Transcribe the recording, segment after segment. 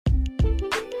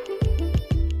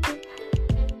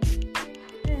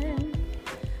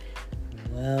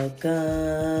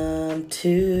Welcome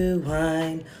to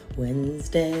Wine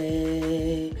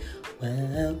Wednesday.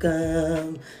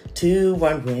 Welcome to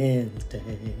Wine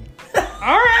Wednesday.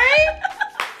 All right.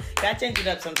 Gotta change it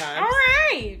up sometimes. All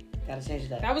right. Gotta change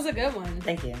it up. That was a good one.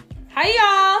 Thank you. Hi,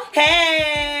 y'all.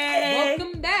 Hey.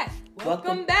 Welcome back.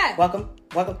 Welcome back. Welcome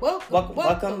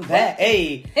back.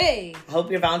 Hey. Hey. I hope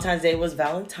your Valentine's Day was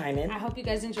Valentining. I hope you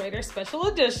guys enjoyed our special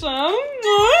edition.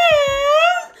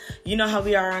 You know how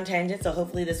we are on tangent, so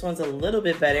hopefully this one's a little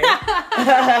bit better.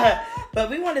 But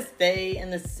we want to stay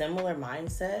in the similar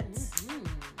mindsets,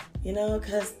 you know,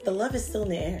 because the love is still in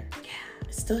the air. Yeah.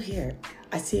 It's still here.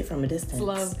 I see it from a distance.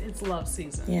 It's love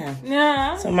season. Yeah.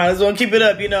 Yeah. So might as well keep it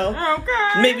up, you know.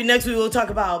 Okay. Maybe next week we'll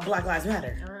talk about Black Lives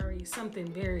Matter. Or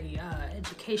something very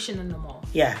educational.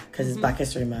 Yeah, because it's Black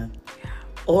History Month. Yeah.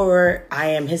 Or I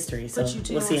Am History, so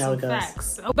we'll see how it goes.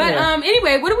 Facts. But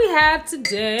anyway, what do we have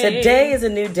today? Today is a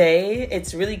new day.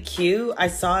 It's really cute. I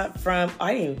saw it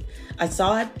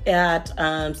at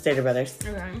Stater Brothers.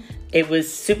 Okay. It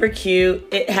was super cute.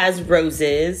 It has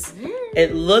roses.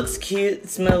 It looks cute. It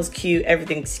smells cute.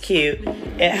 Everything's cute.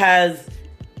 It has...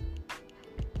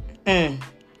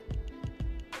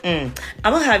 I'm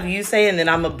gonna have you say it, and then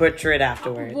I'm gonna butcher it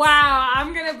afterwards. Wow,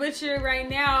 I'm gonna butcher it right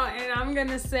now, and I'm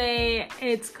gonna say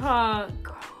it's called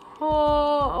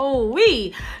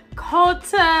Côte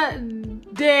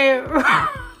Des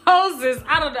Roses.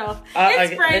 I don't know.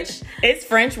 It's French. It's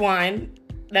French wine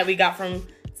that we got from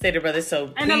Stater Brothers.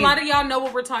 So and a lot of y'all know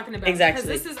what we're talking about.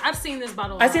 Exactly. Because I've seen this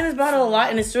bottle. I've seen this bottle a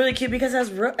lot, and it's really cute because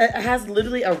it has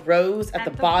literally a rose at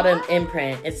the bottom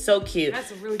imprint. It's so cute. That's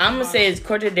a really cute I'm gonna say it's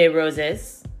Côte des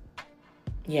Roses.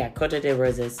 Yeah, Côte des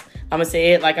Roses. I'm gonna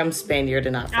say it like I'm Spaniard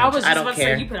and not French. I was just don't about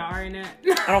care. to say you put an R in it.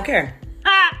 I don't care.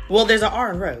 Well, there's an R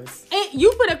in Rose. And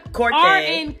you put a Corte. R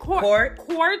in Corte.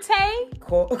 Corte.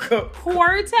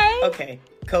 Okay.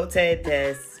 Côte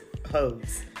des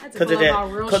Roses. That's a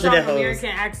real strong American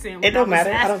accent. It don't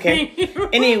matter. I don't care.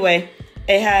 Anyway,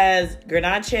 it has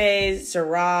Grenache,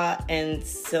 Syrah, and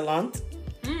Celant.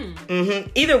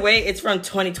 Either way, it's from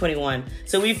 2021.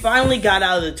 So we finally got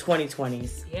out of the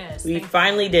 2020s. Yes. We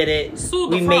finally did it.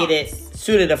 We made it.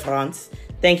 Sud de France.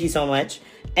 Thank you so much.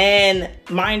 And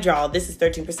mind y'all, this is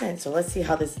 13%. So let's see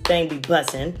how this thing be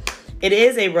bussin'. It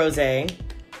is a rosé.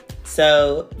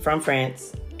 So from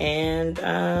France. And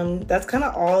that's kind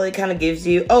of all it kind of gives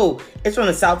you. Oh, it's from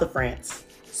the south of France.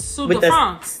 Sud de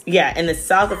France. Yeah, in the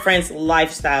south of France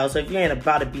lifestyle. So if you ain't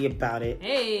about to be about it.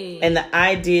 Hey. And the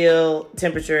ideal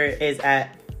temperature is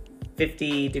at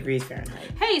 50 degrees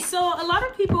Fahrenheit. Hey, so a lot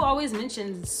of people always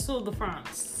mention Sud de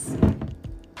France.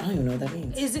 I don't even know what that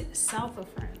means. Is it south of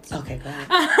France? Okay, go ahead.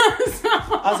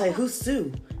 I was like, who's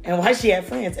Sue? And why is she at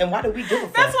France? And why do we give a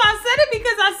fuck? That's why I said it,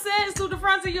 because I said Sud de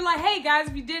France, and you're like, hey guys,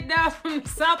 if you did that from the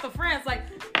south of France, like,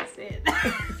 that's it.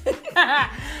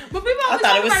 But people always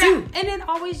thought it was Sue. And it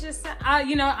always just, I'm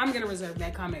going to reserve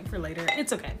that comment for later.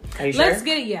 It's okay. Are you sure? Let's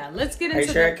get it, let's get into it. Are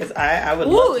you sure? Because I would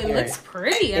love to hear it looks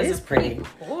pretty. It is pretty.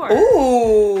 Pour.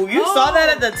 Ooh, you saw that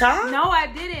at the top? No, I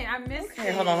didn't. I missed it.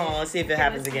 Okay, hold on. Let's see if it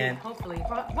happens again. Hopefully.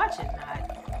 Watch it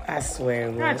not. I swear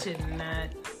it will. Watch it not.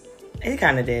 It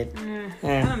kind of did. I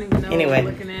don't even know what I'm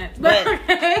looking at. But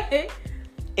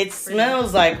it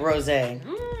smells like rosé.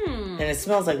 And it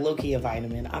smells like low-key a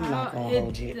vitamin. I'm not going to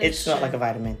hold you. It smells like a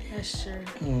vitamin. That's true.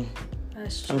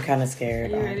 That's true. I'm kind of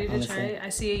scared. Are you ready to try it? I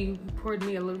see you poured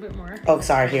me a little bit more. Oh,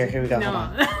 sorry. Here we go. No.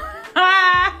 Hold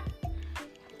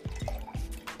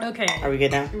on. Okay. Are we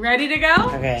good now? Ready to go?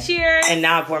 Okay. Cheers. And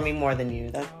now pour me more than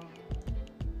you.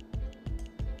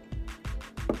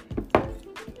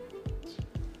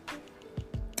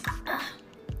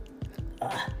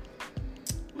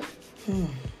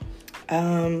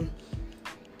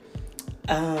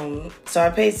 So I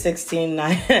paid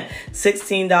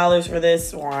 $16 for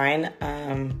this wine.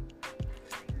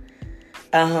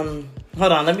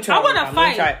 Hold on, let me try. I want to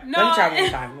fight. Let me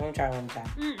try one more time.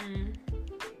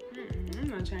 I'm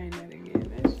not trying that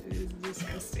again. That shit is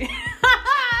disgusting.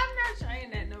 I'm not trying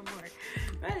that no more.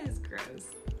 That is gross.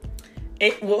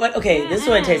 This is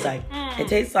what it tastes like. It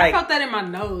tastes like. I felt that in my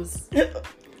nose.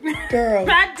 Girl.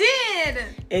 I did.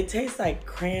 It tastes like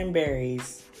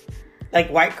cranberries. Like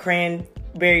white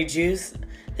cranberry juice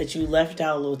that you left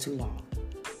out a little too long.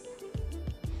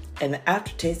 And the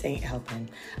aftertaste ain't helping.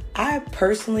 I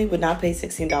personally would not pay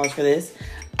 $16 for this.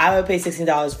 I would pay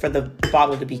 $16 for the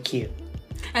bottle to be cute.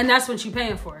 And that's what you're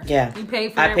paying for. Yeah. You pay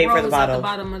for that rose at the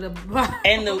bottom of the bottle.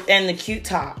 And the cute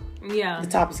top. Yeah. The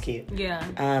top is cute. Yeah.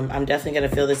 I'm definitely going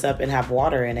to fill this up and have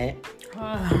water in it.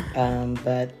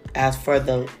 But as for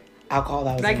the alcohol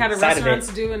that was like how the inside of it,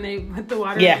 restaurants do and they put the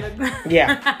water yeah. in the...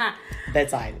 Yeah.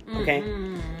 bedside, okay?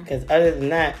 Because other than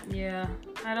that... Yeah,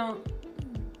 I don't...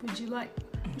 Would you like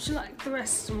the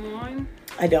rest of mine?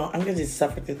 I don't. I'm going to just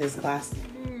suffer through this glass,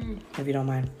 if you don't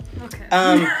mind. Okay.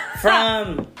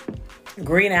 From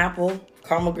green apple,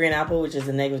 caramel green apple, which is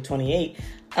a -28.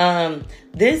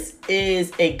 This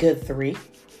is a good 3.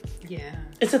 Yeah.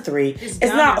 It's a 3. It's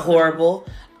not horrible.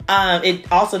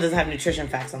 It also doesn't have nutrition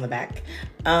facts on the back.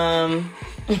 I'm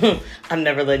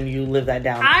never letting you live that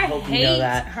down. I hope you know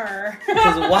that. Her.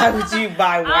 Because why would you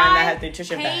buy wine that has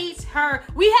nutrition facts? I hate her.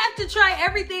 We have to try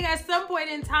everything at some point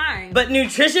in time. But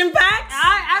nutrition facts?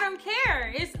 I don't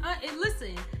care. It's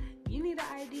listen. You need an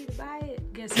ID to buy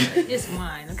it. Guess what? It's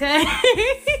wine. Okay.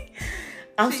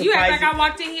 You act like I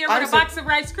walked in here with a box of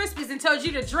Rice Krispies and told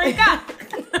you to drink up.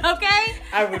 Okay?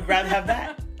 I would rather have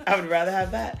that. It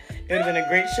would have been a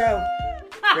great show.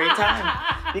 Great time.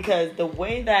 Because the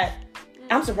way that...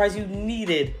 I'm surprised you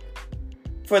needed...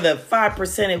 For the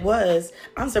 5% it was,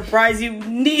 I'm surprised you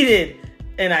needed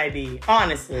an ID.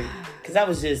 Honestly. Because that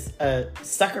was just a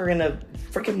sucker in a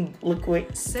freaking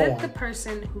liquid Said form. the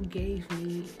person who gave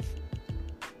me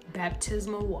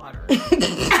baptismal water.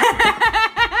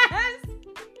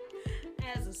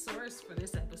 As a source for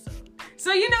this episode.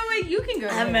 So you know what? You can go.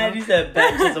 I'm mad you said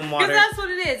baptism water. Because that's what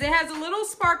it is. It has a little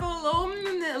sparkle, a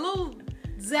little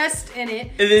zest in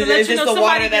it. Is this the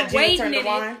water that Gina turned to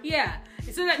wine? Yeah.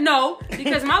 So no,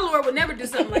 because my Lord would never do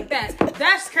something like that.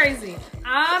 That's crazy.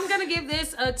 I'm going to give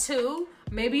this a 2,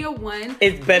 maybe a 1.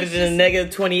 It's better than a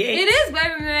 -28. It is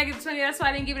better than a -20. That's why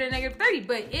I didn't give it a -30.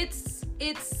 But it's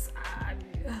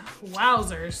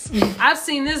wowzers. I've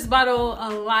seen this bottle a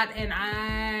lot and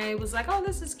I was like, oh,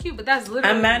 this is cute. But that's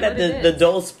literally I'm mad at the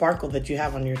dull sparkle that you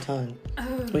have on your tongue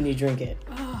when you drink it.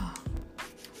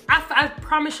 I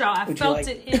promise y'all, I felt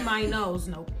it in my nose.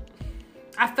 Nope.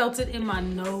 I felt it in my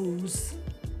nose.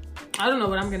 I don't know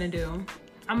what I'm going to do.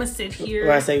 I'm going to sit here.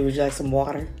 Where I say, would you like some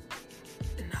water?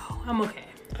 No, I'm okay.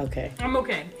 Okay. I'm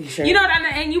okay. You sure? You know what?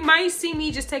 And you might see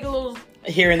me just take a little...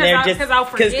 Here and there, just because I'll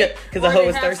forget. Because the hoe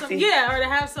is thirsty. Yeah, or to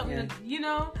have something,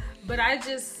 But I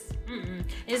just...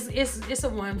 It's a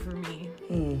 1 for me.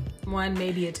 1,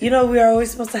 maybe a 2. You know, we are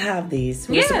always supposed to have these.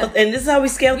 And this is how we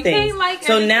scale things.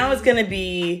 So now it's going to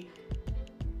be...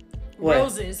 What?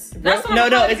 Roses. That's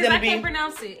what it's gonna be. I can't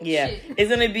pronounce it. Yeah, Shit. It's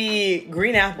gonna be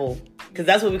green apple because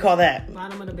that's what we call that.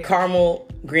 Bottom of the barrel. Caramel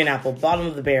green apple, bottom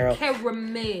of the barrel.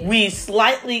 Caramel. We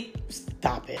slightly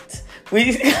slightly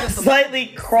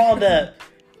crawled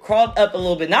up a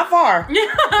little bit. Not far. We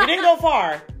didn't go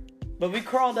far, but we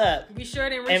crawled up. We sure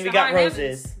didn't. And we got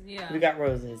roses. Yeah, we got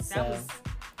roses.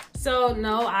 So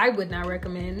no, I would not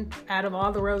recommend out of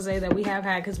all the rosé that we have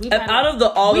had because we've had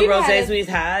all the rosés we've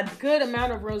had. Good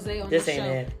amount of rosé on this show. Ain't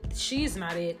it. She's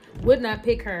not it. Would not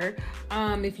pick her.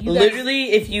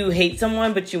 If you hate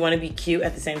someone but you want to be cute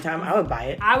at the same time, I would buy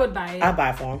it. I would buy it. I'd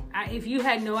buy it for them. If you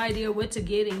had no idea what to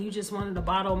get and you just wanted a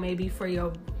bottle maybe for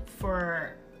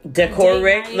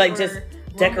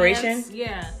decoration.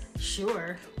 Yeah.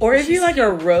 Sure. Or if you like a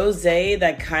rosé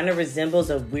that kind of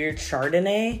resembles a weird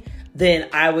Chardonnay, then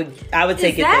I would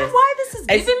take it. Is that why this is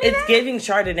giving me It's giving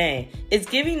Chardonnay. It's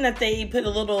giving that they put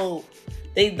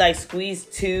they like squeeze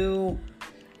 2.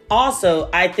 Also,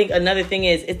 I think another thing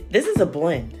is this is a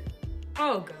blend.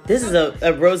 Oh god. This is a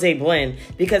rosé blend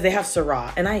because they have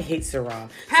Syrah, and I hate Syrah.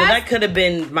 So that could have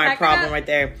been my problem right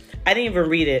there. I didn't even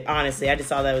read it, honestly. I just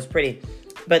saw that it was pretty.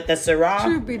 But the Syrah...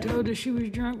 Truth be told her she was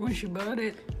drunk when she bought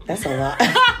it. That's a lot.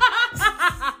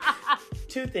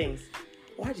 2 things.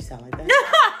 Why'd you sound like that?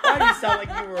 Why'd you sound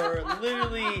like you were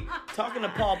literally talking to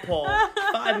Paw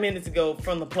 5 minutes ago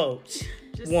from the poach?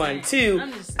 Just 1. 2,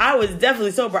 I was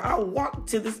definitely sober. I walked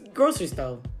to this grocery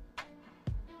store.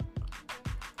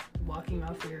 Walking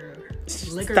off your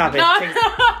liquor... Stop it.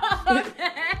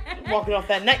 Walking off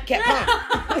that nightcap,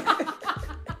 huh?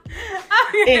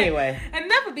 Okay. Anyway.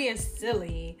 Enough of being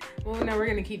silly. Well, no, we're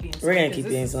going to keep being silly. We're going to keep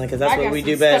being silly because that's what we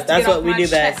do best. That's what we do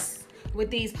best. With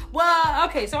these. Well,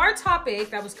 okay, so our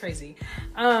topic, that was crazy.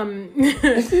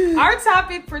 Our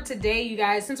topic for today, you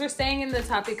guys, since we're staying in the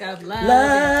topic of love.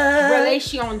 And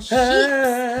relationships,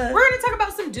 we're going to talk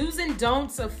about some do's and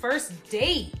don'ts of first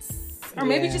dates. Or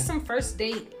maybe just some first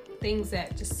date things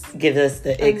that just give us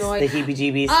the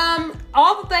heebie-jeebies.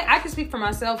 All the things, I can speak for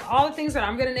myself. All the things that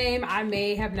I'm gonna name, I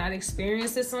may have not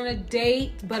experienced this on a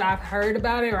date, but I've heard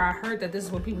about it, or I heard that this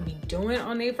is what people be doing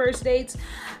on their first dates.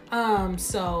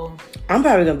 So I'm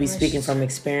probably gonna be speaking from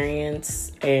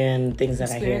experience and things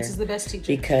that I hear. Experience is the best teacher.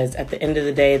 Because at the end of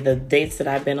the day, the dates that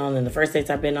I've been on and the first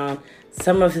dates I've been on,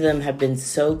 some of them have been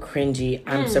so cringy.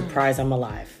 I'm surprised I'm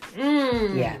alive.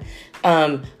 Yeah.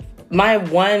 My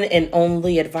one and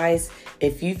only advice,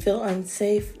 if you feel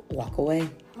unsafe, walk away.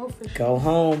 Oh, for sure. Go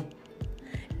home.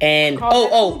 And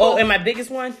and my biggest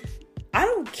one, I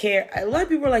don't care. A lot of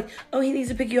people are like, oh, he needs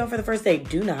to pick you up for the first date.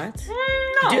 Do not.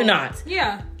 No. Do not.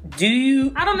 Yeah. Do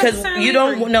you? I don't necessarily because you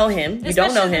don't know him. You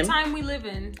don't know him. The time we live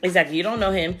in. Exactly. You don't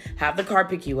know him. Have the car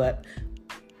pick you up.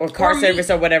 Or car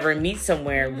service or whatever, meet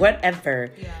somewhere,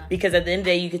 whatever. Yeah. Because at the end of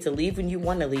the day, you get to leave when you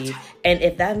want to leave. And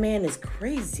if that man is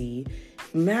crazy,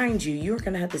 mind you, you're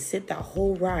going to have to sit that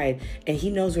whole ride. And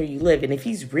he knows where you live. And if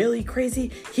he's really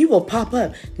crazy, he will pop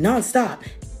up nonstop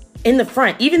in the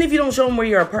front. Even if you don't show him where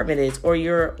your apartment is or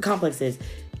your complex is,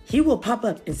 he will pop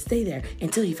up and stay there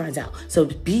until he finds out. So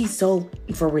be so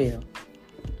for real.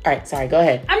 All right, sorry, go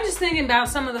ahead. I'm just thinking about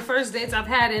some of the first dates I've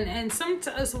had, and some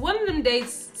of them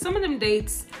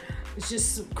dates is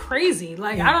just crazy.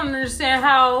 Like, I don't understand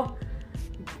how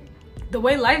the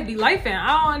way life be life in.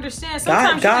 I don't understand.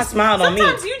 Sometimes God smiled on me.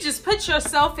 Sometimes you just put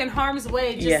yourself in harm's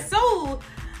way, just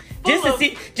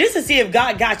to see if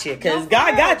God got you, because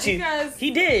God got you.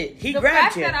 He did. He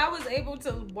grabbed you. The fact that I was able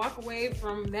to walk away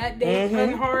from that date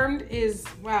unharmed is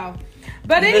wow.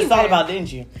 But anyway, you thought about,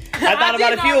 didn't you? I thought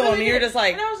about a few of them. And you're just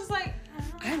like, and I was just like,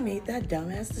 I made that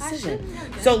dumbass decision.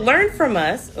 So learn from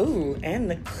us. Ooh,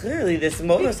 and clearly this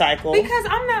motorcycle. Because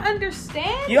I'm not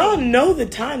understanding. Y'all know the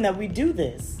time that we do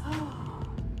this.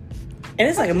 And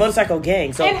it's like a motorcycle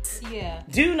gang. So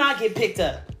do not get picked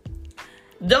up.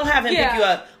 Don't have him pick you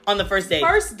up on the first date.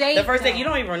 The first date, you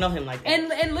don't even know him like that.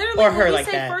 And literally, or her when we like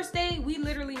say that. First date, we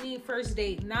literally mean first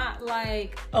date, not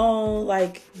like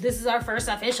this is our first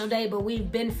official date, but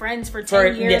we've been friends for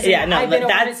 10 years.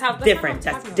 That's different.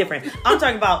 That's different. I'm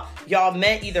talking about y'all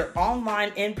met either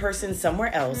online, in person,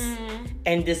 somewhere else,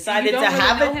 and decided to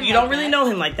have it. You don't really know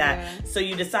him like that, so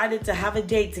you decided to have a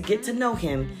date to get to know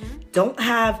him. Don't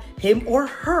have him or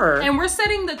her. And we're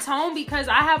setting the tone because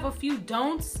I have a few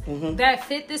don'ts that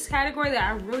fit this category that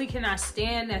I really cannot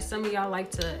stand that some of y'all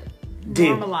like to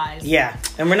normalize. Yeah,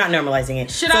 and we're not normalizing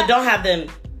it. Don't have them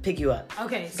pick you up.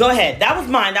 Okay. Go ahead. That was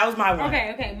mine. That was my one.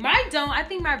 Okay. I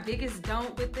think my biggest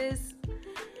don't with this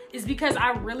is because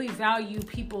I really value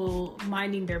people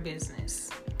minding their business.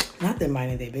 Not them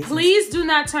minding their business. Please do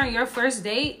not turn your first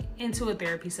date into a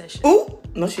therapy session. Ooh,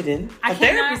 no, she didn't.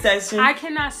 Therapy session. I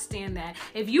cannot stand that.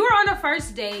 If you are on a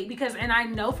first date, and I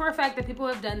know for a fact that people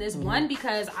have done this, one,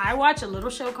 because I watch a little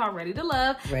show called Ready to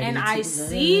Love,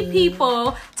 see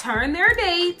people turn their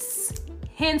dates.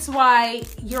 Hence why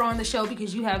you're on the show,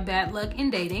 because you have bad luck in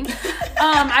dating.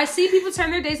 I see people turn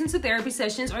their dates into therapy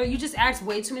sessions, or you just ask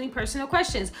way too many personal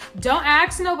questions. Don't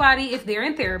ask nobody if they're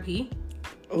in therapy.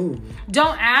 Ooh.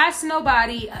 Don't ask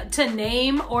nobody to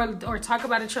name or talk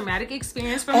about a traumatic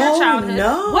experience from their childhood.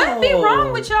 No. What'd be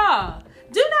wrong with y'all?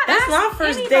 Do not ask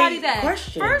anybody that.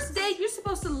 Questions. First date, you're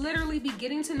supposed to literally be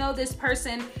getting to know this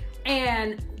person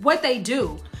and what they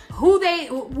do. What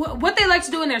they like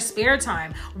to do in their spare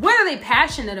time. What are they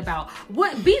passionate about?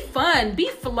 Be fun, be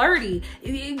flirty.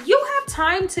 You have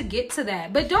time to get to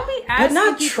that, but don't be asking. But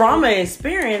not trauma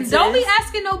experiences. Don't be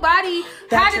asking nobody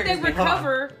how did they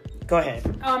recover. Go ahead.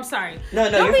 Oh, I'm sorry. No,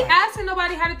 don't be fine. asking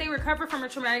nobody how did they recover from a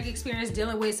traumatic experience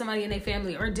dealing with somebody in their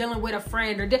family or dealing with a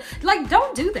friend or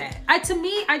don't do that. To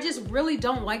me, I just really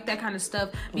don't like that kind of stuff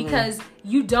because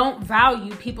you don't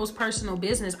value people's personal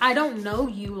business. I don't know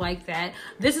you like that.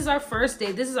 This is our first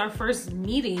date. This is our first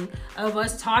meeting of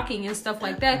us talking and stuff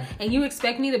like that. And you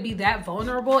expect me to be that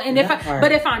vulnerable? And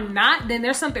if I'm not, then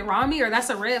there's something wrong with me, or that's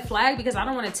a red flag because I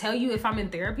don't want to tell you if I'm in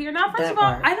therapy or not. First of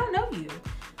all, I don't know you.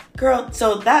 Girl,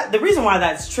 so the reason why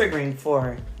that's triggering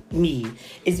for me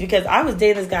is because I was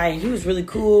dating this guy and he was really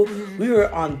cool. We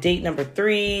were on date number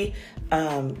 3.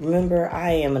 Remember,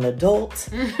 I am an adult.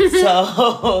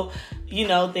 So,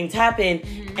 things happen.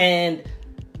 And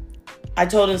I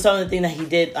told him some of the things that he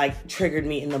did, triggered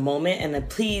me in the moment. And then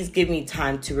please give me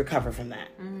time to recover from that.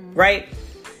 Right?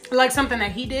 Like something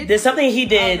that he did? There's something he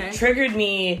did triggered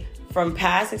me from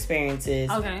past experiences.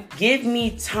 Okay. Give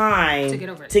me time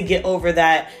to get over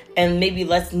that, and maybe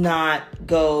let's not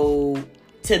go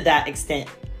to that extent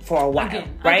for a while.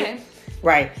 Right? Okay.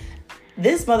 Right.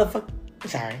 This motherfucker.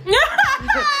 Sorry.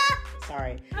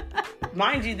 Sorry.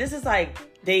 Mind you, this is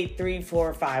date 3,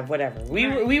 4, 5, whatever.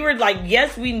 We were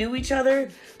yes, we knew each other,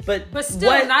 but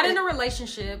still not in a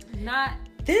relationship. Not.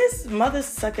 This mother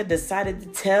sucker decided to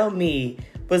tell me.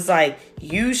 Was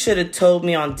you should have told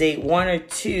me on date 1 or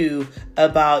 2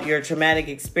 about your traumatic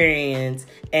experience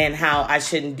and how I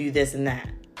shouldn't do this and that.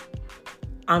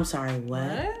 I'm sorry,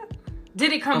 what?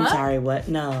 Did it come up? I'm sorry, what?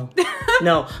 No.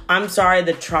 No, I'm sorry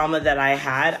the trauma that I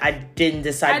had. I didn't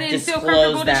decide to disclose that. I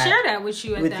didn't feel comfortable to share that with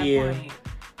you at that point.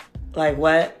 Like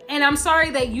what? And I'm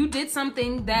sorry that you did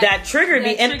something that triggered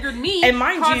me. And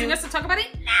mind causing us to talk about it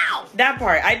now. that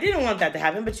part. I didn't want that to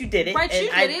happen, but you did it. Right, and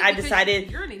you did it I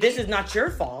decided this is not your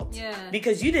fault. Yeah.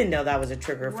 Because you didn't know that was a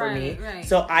trigger for me. Right.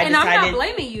 So I decided. And I'm not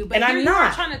blaming you, but and I'm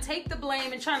not trying to take the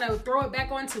blame and trying to throw it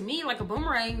back onto me like a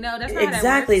boomerang. No, that's not exactly.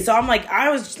 How that works. So I'm like, I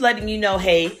was just letting you know,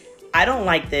 hey, I don't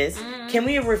like this. Mm-hmm. Can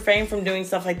we refrain from doing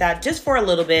stuff like that just for a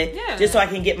little bit? Yeah. Just so I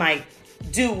can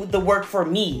do the work for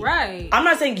me. Right. I'm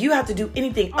not saying you have to do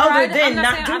anything other than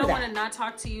not do that. I don't want to not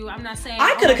talk to you. I'm not saying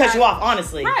I could have cut you off,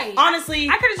 honestly. Right. Honestly,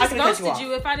 I could have just ghosted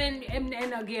you if I didn't.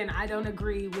 And again, I don't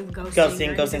agree with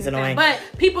ghosting. Ghosting's annoying. But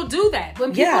people do that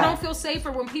when people don't feel safe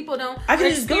or when people don't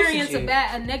experience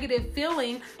a negative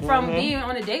feeling from being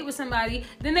on a date with somebody.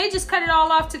 Then they just cut it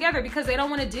all off together because they don't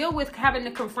want to deal with having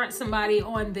to confront somebody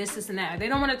on this, and that. They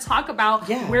don't want to talk about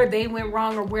where they went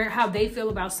wrong or how they feel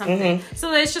about something. Mm-hmm.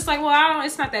 So it's just like, well,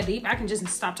 it's not that deep. I can just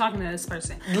stop talking to this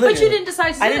person. Literally. But you didn't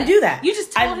decide to do that. I didn't do that. You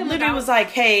just told him literally was like,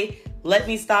 hey, let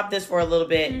me stop this for a little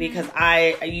bit because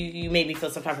you made me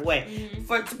feel some type of way.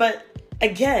 Mm-hmm. But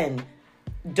again,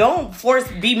 don't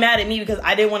be mad at me because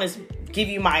I didn't want to give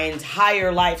you my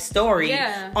entire life story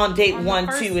on date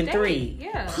 1, 2, and 3.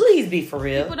 Yeah. Please be for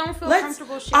real. People don't feel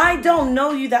comfortable sharing. I don't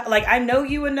know you that, like, I know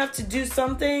you enough to do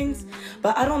some things,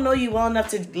 but I don't know you well enough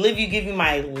to give you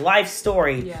my life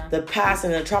story, the past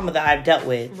and the trauma that I've dealt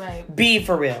with. Right. Be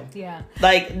for real. Yeah.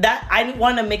 Like, that, I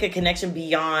want to make a connection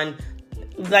beyond,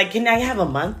 like, can I have a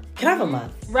month? Can I have a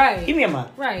month? Right. Give me a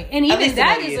month. Right. And even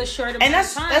that is a short amount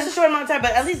of time. That's a short amount of time,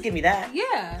 but at least give me that.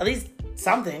 Yeah. At least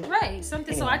something. Right.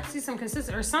 Something so I can see some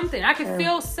consistency or something. I can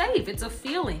feel safe. It's a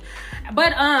feeling.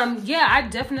 But I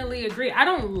definitely agree. I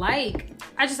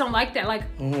just don't like that.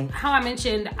 Like how I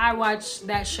mentioned, I watched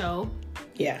that show.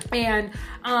 Yeah. And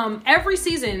every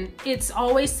season, it's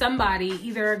always somebody,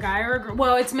 either a guy or a girl.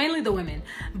 Well, it's mainly the women.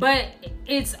 But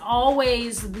it's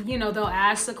always, they'll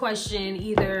ask the question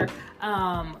either,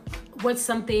 what's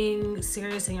something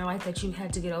serious in your life that you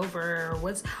had to get over,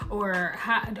 or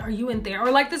how are you in therapy?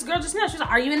 Or like this girl just now, she's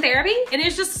like, are you in therapy? And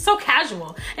it's just so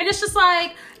casual. And it's just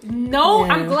like, no,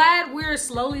 I'm glad we're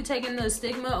slowly taking the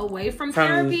stigma away from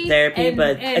therapy.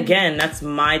 But again, that's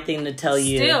my thing to tell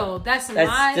you. Still, that's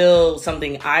still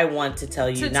something I want to tell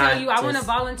you. I want to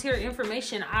volunteer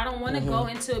information. I don't want to go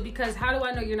into it because how do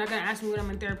I know you're not going to ask me what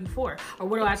I'm in therapy for? Or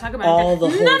what do I talk about? None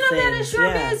of that is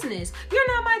your business.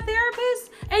 You're not my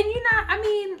therapist.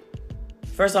 And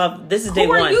first off, this is day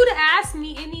one. Who are you to ask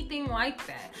me anything like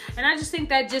that? And I just think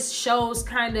that just shows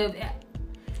kind of,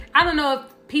 I don't know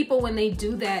if people, when they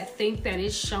do that, think that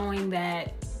it's showing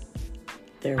that,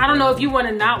 I don't know if you want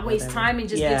to not waste time and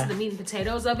just get to the meat and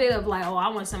potatoes of it, of like, oh, I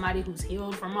want somebody who's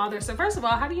healed from all their stuff. First of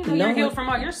all, how do you know you're healed from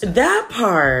all your stuff? That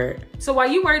part. So while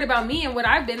you worried about me and what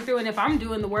I've been through, and if I'm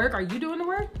doing the work, are you doing the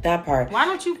work? That part. Why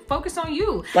don't you focus on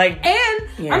you?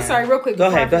 I'm sorry, real quick. Go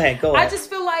ahead. I just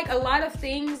feel like a lot of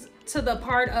things, to the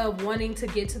part of wanting to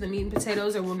get to the meat and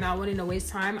potatoes or not wanting to waste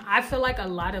time, I feel like a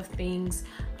lot of things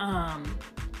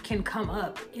can come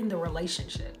up in the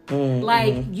relationship.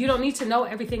 Like, you don't need to know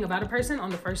everything about a person on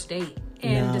the first date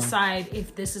and decide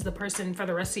if this is the person for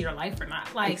the rest of your life or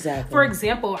not. Like, for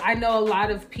example, I know a lot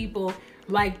of people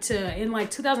like to, in like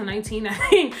 2019, I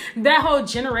think that whole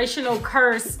generational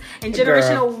curse and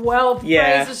generational wealth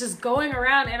phrase was just going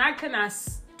around, and I could not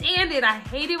stand it. I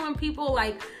hate it when people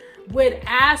would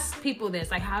ask people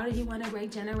this, like, how do you want to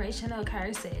break generational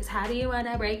curses? How do you want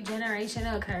to break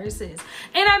generational curses?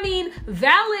 And I mean,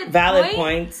 valid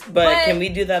points, but can we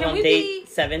do that on date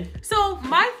 7? So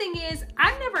my thing is,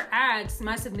 I never asked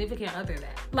my significant other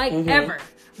that, ever,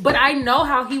 but I know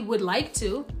how he would like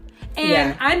to,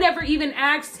 and I never even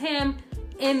asked him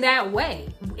in that way.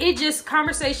 It just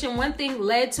conversation, one thing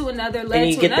led to another, and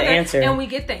we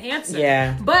get the answer.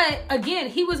 Yeah. But again,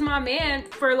 he was my man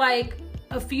for like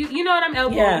a few, you know what I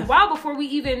mean? A while before we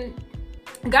even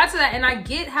got to that. And I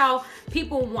get how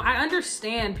I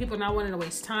understand people not wanting to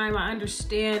waste time. I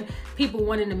understand people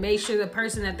wanting to make sure the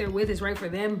person that they're with is right for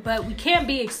them. But we can't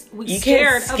be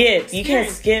scared of experience. You can't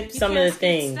skip some of the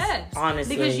things,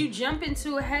 honestly. Because you jump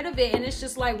into ahead of it, and it's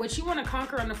just like, what you want to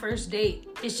conquer on the first date,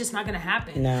 it's just not going to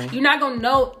happen. No. You're not going to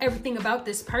know everything about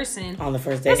this person on the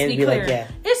first date. And be clear. Like,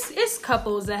 It's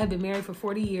couples that have been married for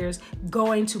 40 years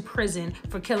going to prison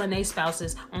for killing their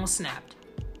spouses on Snapped.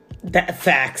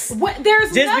 Facts.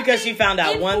 There's just because she found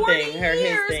out one thing,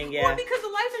 his thing, or because the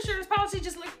life insurance policy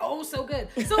just looked so good.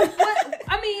 So what?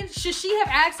 I mean, should she have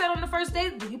asked that on the first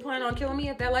date? Do you plan on killing me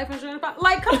if that life insurance policy?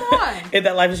 Like, come on. If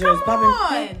that life insurance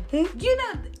popping,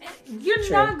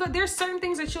 you're not good. There's certain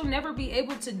things that you'll never be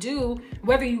able to do,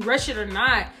 whether you rush it or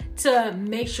not, to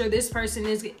make sure this person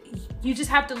is. You just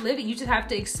have to live it. You just have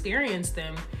to experience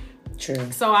them.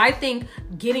 True. So I think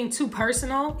getting too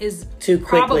personal is too quickly.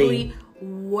 Probably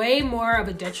way more of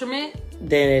a detriment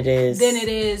than it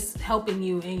is helping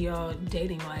you in your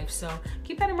dating life. So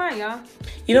keep that in mind, y'all.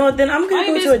 You know what? Then I'm gonna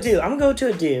go to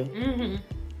a do. Mm-hmm.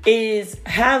 Is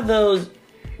have those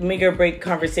make or break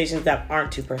conversations that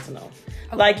aren't too personal.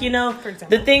 Okay. Like, you know,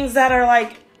 the things that are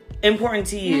like important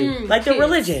to you, like kids. The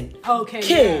religion. Okay.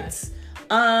 Kids.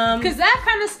 Yeah. Because that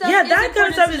kind of stuff. Yeah, that kind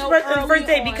of stuff is first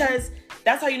date because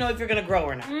that's how you know if you're gonna grow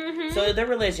or not. Mm-hmm. So their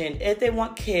religion, if they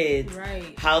want kids,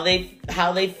 right. how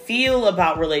they feel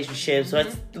about relationships,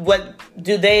 what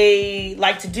do they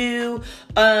like to do?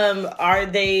 Are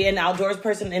they an outdoors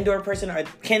person, indoor person, or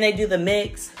can they do the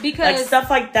mix? Because like stuff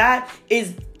like that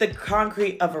is the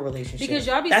concrete of a relationship. Because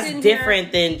y'all be that's sitting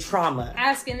different than trauma.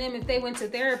 Asking them if they went to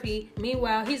therapy.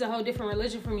 Meanwhile, he's a whole different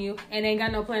religion from you and ain't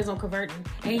got no plans on converting.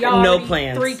 And y'all no already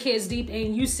plans. 3 kids deep,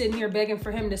 and you sitting here begging for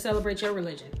him to celebrate your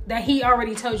religion that he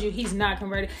already told you he's not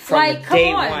converted. From like, come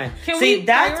day on. one. Can See, we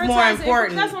that's more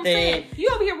important that's what I'm saying. than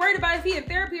You over here worried about if he in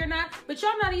therapy or not, but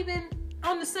y'all not even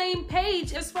on the same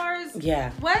page as far as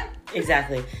what?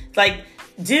 Exactly. Like,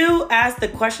 do ask the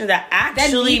question that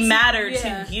actually matter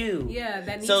to you. Yeah,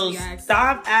 that needs to be asked.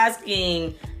 Stop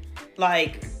asking,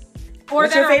 like,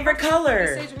 what's your favorite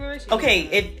color? Okay,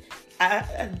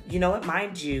 if you know what,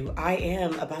 mind you, I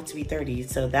am about to be 30,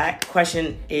 so that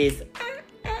question is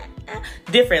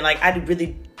different. Like, I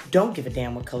really don't give a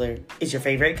damn what color is your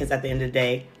favorite, because at the end of the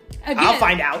day, again, I'll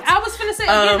find out. I was finna say,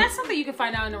 again, that's something you can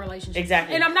find out in a relationship.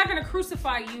 Exactly. And I'm not going to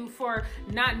crucify you for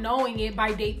not knowing it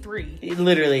by date 3.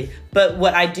 Literally. But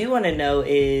what I do want to know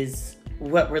is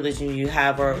what religion you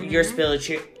have, or your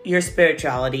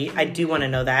spirituality. I do want to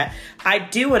know that. I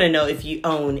do want to know if you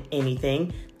own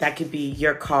anything. That could be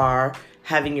your car,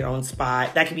 having your own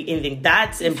spot. That could be anything.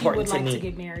 That's important to me. If you would like to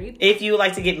get married. If you would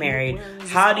like to get married.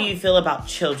 How do you feel about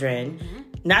children? Mm-hmm.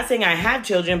 Not saying I have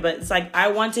children, but it's like I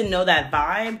want to know that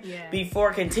vibe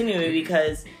before continuing,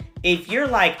 because if you're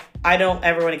like, I don't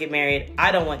ever want to get married,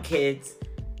 I don't want kids,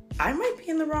 I might be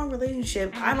in the wrong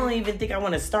relationship. Mm-hmm. I don't even think I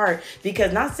want to start,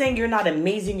 because not saying you're not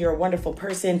amazing, you're a wonderful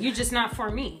person. You're just not for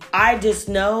me. I just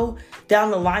know down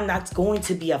the line that's going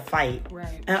to be a fight.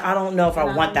 Right. And I don't know if I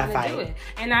want that fight.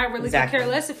 And I really could care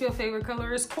less if your favorite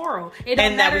color is coral. It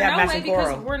don't matter no way,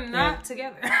 because we're not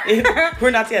together. We're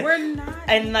not together. We're not.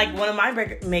 And like one of my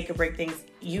make or break things,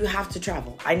 you have to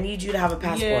travel. I need you to have a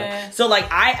passport. Yeah. So like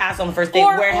I asked on the first date,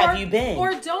 where have you been?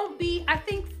 Or don't be, I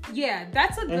think,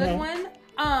 that's a good one.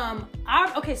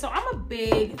 So I'm a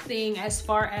big thing as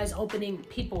far as opening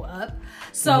people up.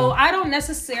 So I don't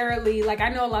necessarily, like, I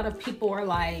know a lot of people are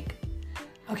like,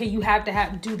 okay, you have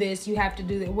to do this, you have to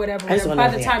do that, whatever. By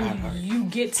the time you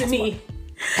get to me.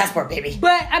 Passport, baby.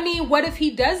 But I mean, what if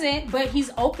he doesn't? But he's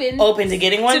open to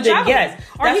getting one. Then yes,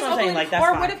 or that's what I'm saying. Like that's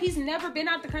fine. What if he's never been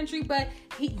out the country, but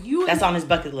that's on his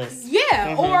bucket list.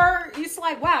 Yeah, or it's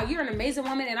like, wow, you're an amazing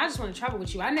woman, and I just want to travel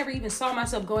with you. I never even saw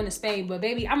myself going to Spain, but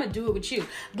baby, I'm gonna do it with you.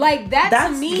 Like that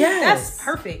to me, that's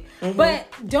perfect. Mm-hmm.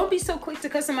 But don't be so quick to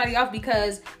cut somebody off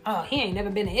because he ain't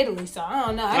never been to Italy, so I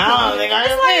don't know. How do you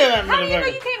know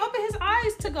you can't open his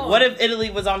eyes to go? What if Italy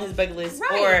was on his bucket list,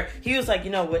 or he was like, you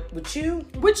know what, with you?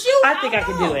 I think I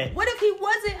could do it. What if he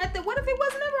wasn't what if he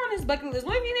wasn't ever on his bucket list?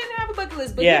 What if he didn't have a bucket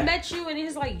list, but he met you and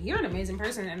he's like, you're an amazing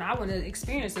person and I want to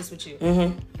experience this with you.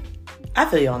 Mm-hmm. I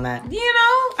feel you on that. You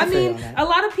know, I mean, a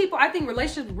lot of people, I think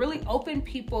relationships really open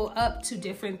people up to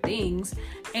different things,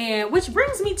 and which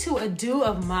brings me to a do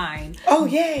of mine. Oh,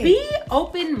 yay. Be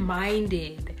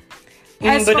open-minded.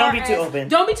 But don't be too open.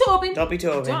 Don't be too open. Don't be too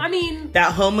open. I mean,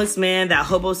 that homeless man, that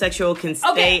homosexual can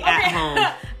stay at home.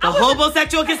 The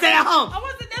homosexual can stay at home. I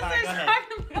wasn't necessarily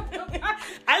talking about.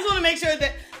 I just want to make sure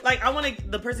that, like, I want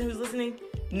the person who's listening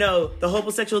know the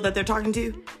homosexual that they're talking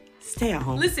to. Stay at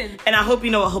home. Listen. And I hope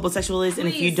you know what homosexual is. Please. And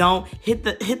if you don't, hit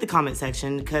the comment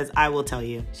section, because I will tell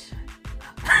you.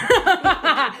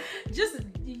 Just,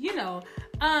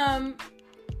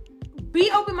 be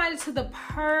open-minded to the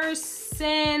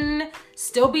person.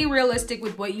 Still be realistic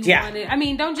with what you wanted. I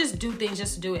mean, don't just do things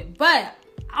just to do it. But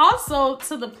also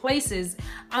to the places.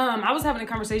 I was having a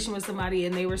conversation with somebody,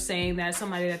 and they were saying that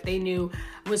somebody that they knew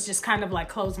was just kind of like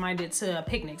closed-minded to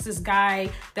picnics. This guy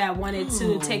that wanted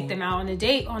to take them out on a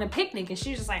date on a picnic, and she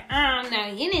was just like, oh no,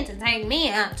 you need to take me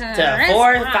out to a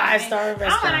 4 or 5-star restaurant.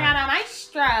 I want to go to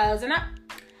Maestro's,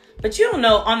 But you don't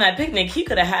know, on that picnic, he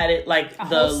could have had it like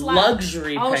the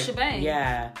luxury shebang.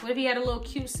 Yeah. What if he had a little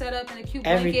cute setup and a cute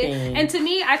blanket? And to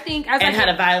me, I think had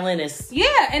a violinist.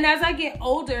 Yeah, and as I get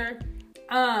older,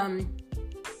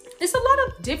 it's a lot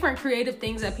of different creative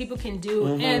things that people can do,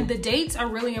 and the dates are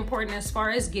really important as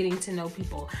far as getting to know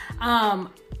people.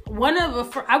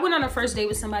 I went on a first date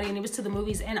with somebody and it was to the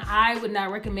movies, and I would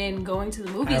not recommend going to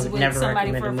the movies with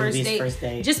somebody for a first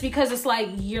date. Just because it's like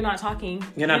you're not talking.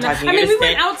 You're not talking. I mean, we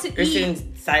went out to You're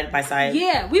sitting side by side.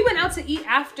 Yeah, we went out to eat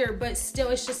after, but still,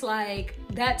 it's just like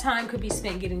that time could be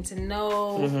spent getting to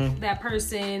know that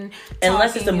person.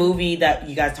 Unless it's a movie that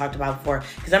you guys talked about before.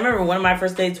 Because I remember one of my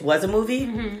first dates was a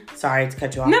movie. Sorry to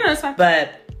cut you off. No, it's fine.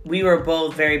 But we were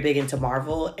both very big into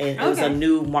Marvel, and it was a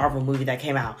new Marvel movie that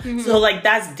came out. So, like,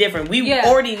 that's different. We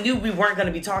already knew we weren't going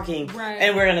to be talking,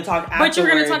 and we're going to talk afterwards. But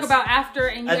you're going to talk about after,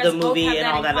 and you guys the movie both have and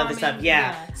that all that other stuff.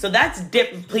 Yeah. So that's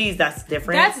different. Please, that's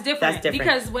different. That's different.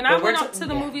 Because when I went out to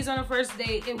the movies on a first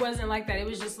date, it wasn't like that. It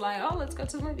was just like, oh, let's go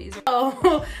to the movies.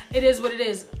 Oh, it is what it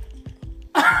is.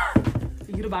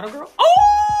 You the bottle girl?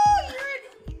 Oh,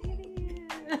 you're an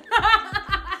idiot.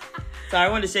 Sorry, I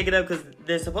wanted to shake it up because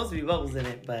there's supposed to be bubbles in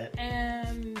it, but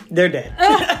they're dead.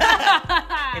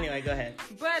 Anyway, go ahead.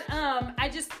 But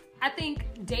I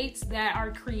think dates that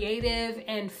are creative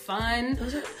and fun.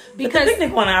 Because the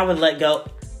picnic one I would let go.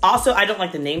 Also, I don't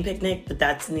like the name picnic, but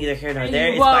that's neither here nor there.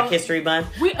 It's Black History Month.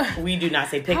 We do not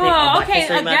say picnic on Black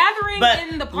History Month.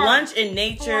 Gathering in the park. Lunch in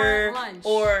nature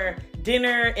or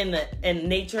dinner in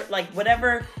nature, like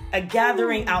whatever, a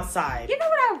gathering outside. You know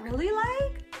what I really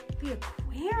like? The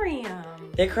aquarium.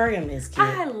 The aquarium is cute.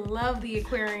 I love the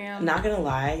aquarium. Not gonna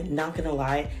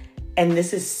lie. And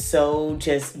this is so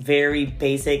just very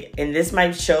basic. And this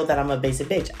might show that I'm a basic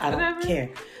bitch. I don't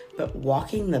care. But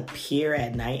walking the pier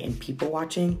at night and people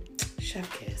watching,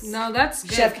 chef kiss. No, that's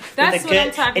good. That's what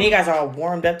I'm talking about. And you guys are all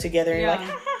warmed up together and you're like,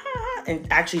 ha, ha, ha, and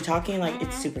actually talking, like,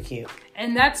 it's super cute.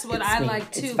 And that's what I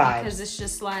like too, because it's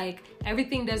just like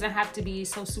everything doesn't have to be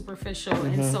so superficial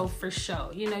and so for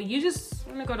show. You know, you just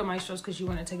want to go to Maestro's because you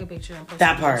want to take a picture and post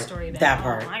a story. That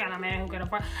part. I got a man who got a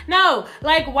part. No,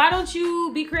 like, why don't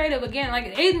you be creative again?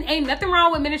 Like, ain't nothing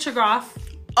wrong with miniature golf.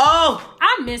 Oh,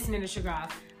 I miss miniature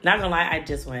golf. Not gonna lie, I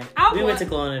just went. We went to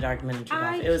glow in the dark miniature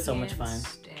golf. It was so much fun.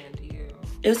 Stand you.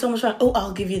 It was so much fun. Oh,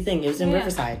 I'll give you a thing. It was in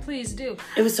Riverside. Please do.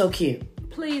 It was so cute.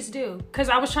 Please do. Because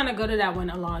I was trying to go to that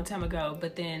one a long time ago,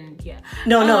 but then,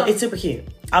 No, it's super cute.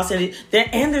 I'll send it.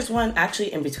 And there's one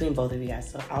actually in between both of you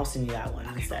guys, so I'll send you that one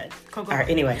instead. Cool. All right,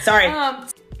 anyway, sorry.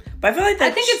 But I feel like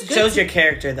that shows your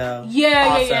character, though.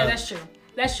 Yeah, that's true.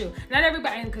 That's true. Not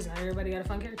everybody, because not everybody got a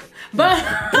fun character. But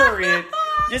period.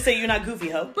 Just say you're not goofy,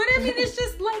 ho. But I mean, it's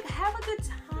just like, have a good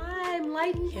time,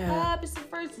 lighten up. It's the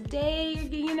first day.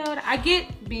 You know, I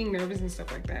get being nervous and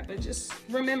stuff like that, but just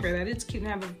remember that it's cute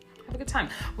and have a good time.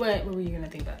 What were you gonna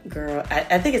think about? Girl,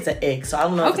 I think it's an ick. So I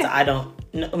don't know if it's I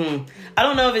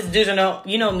don't know if it's dudes or no.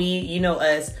 You know me, you know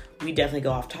us. We definitely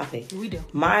go off topic. We do.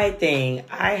 My thing,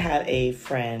 I had a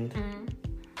friend.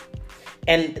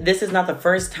 And this is not the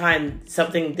first time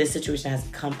this situation has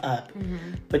come up.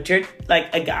 But you're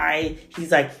like a guy,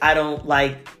 he's like, I don't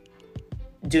like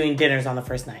doing dinners on the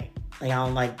first night. Like, I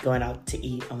don't like going out to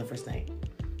eat on the first night.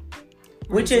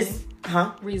 Which is,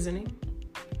 Reasoning.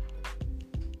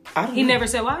 He never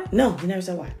said why? No, he never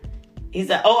said why. He's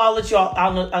like, oh, I'll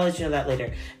let you know that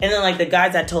later. And then, like, the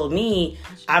guys that told me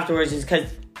afterwards is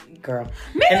because, girl.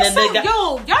 Man,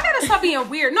 y'all gotta stop being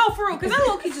weird. No, for real, because I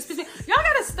low-key just y'all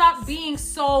gotta stop being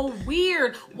so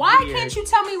weird. Why can't you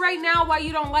tell me right now why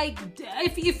you don't like,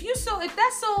 if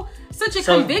that's such a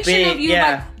conviction big, of you,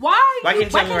 like, why can't you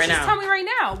tell me right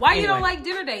now? Why you don't like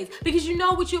dinner dates? Because you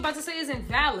know what you're about to say is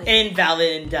invalid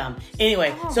and dumb.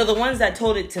 Anyway, so the ones that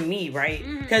told it to me, right?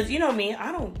 Because you know me,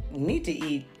 I don't need to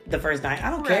eat the first night. I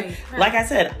don't care. Right. Like I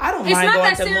said, I don't mind going to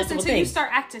multiple things. It's not that serious until you start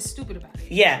acting stupid about it.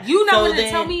 Yeah. You know what to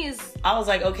tell me is... I was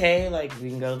like, okay, like, we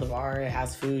can go to the bar. It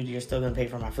has food. You're still going to pay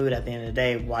for my food at the end of the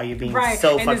day while you're being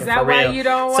so fucking for real. Is that why you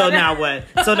don't want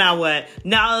So now what?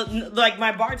 Now, like,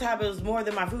 my bar tab is more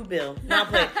than my food bill.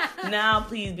 Now,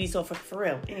 please be so for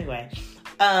real. Anyway.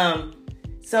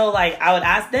 So, like, I would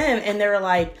ask them, and they were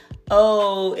like,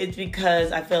 oh, it's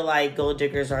because I feel like gold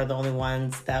diggers are the only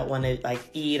ones that want to, like,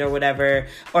 eat or whatever.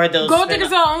 Or those gold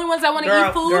diggers are the only ones that want to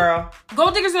eat food? Girl.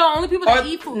 Gold diggers are the only people that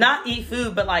eat food. Not eat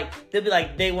food, but, like, they'll be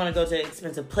like, they want to go to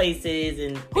expensive places.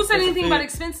 And who said anything about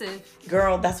expensive?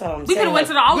 Girl, that's what I'm saying. We could have went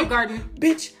to the Olive Garden.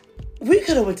 Bitch, we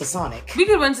could have went to Sonic. We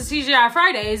could have went to TGI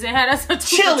Fridays and had us a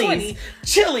 2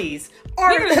 Chili's. Or,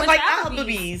 like,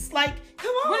 Applebee's. Like,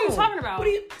 come on. What are you talking about?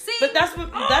 See? But that's my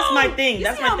thing.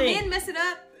 That's my thing. You see how men mess it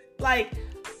up? Like,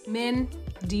 men,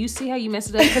 do you see how you messed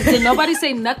it up? Because did nobody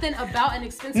say nothing about an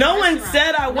expensive No restaurant? one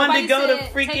said I wanted to go to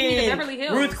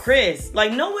freaking Ruth Chris.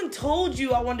 Like, no one told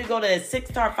you I wanted to go to a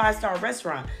 6-star, 5-star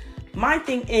restaurant. My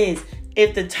thing is,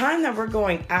 if the time that we're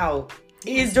going out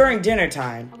is during dinner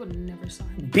time, I would never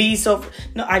sign.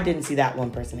 No, I didn't see that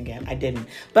one person again. I didn't.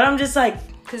 But I'm just like,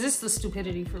 Because it's the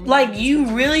stupidity for me. Like,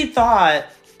 you really thought,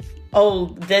 oh,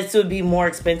 this would be more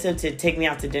expensive to take me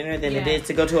out to dinner than it is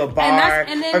to go to a bar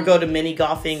or go to mini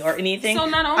golfing or anything. So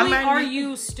not only are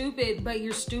you stupid, but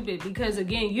you're stupid because,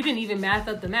 again, you didn't even math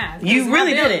up the math. You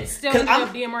really didn't. Still ended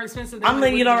up being more expensive than I'm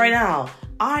letting you know right now,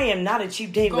 I am not a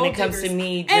cheap date when it comes to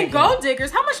me drinking. And gold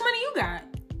diggers, how much money you got?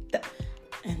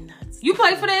 You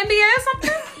play for the NBA or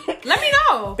something? Let me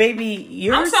know. Baby,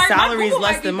 your salary is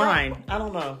less than mine. I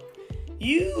don't know.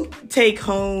 You take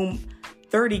home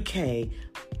 $30K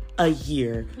a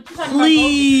year.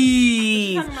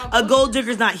 Please. A gold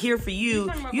digger's not here for you.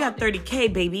 You have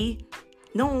 $30K, baby.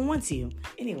 No one wants you.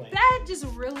 Anyway. That just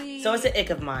really... So it's an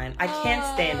ick of mine. I can't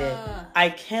stand it. I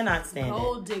cannot stand it.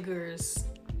 Gold diggers.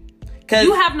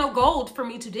 You have no gold for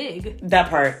me to dig. That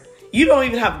part. You don't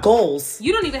even have goals.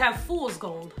 You don't even have fool's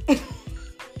gold.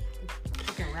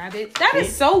 Fucking rabbit. That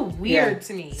is so weird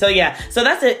to me. So yeah. So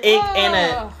that's an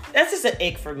ick that's just an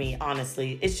ick for me,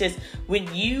 honestly. It's just when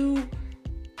you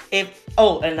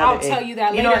I'll tell you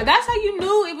that later. You know, that's how you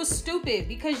knew it was stupid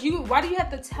because why do you have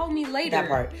to tell me later? That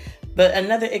part. But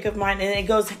another ick of mine, and it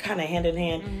goes kind of hand in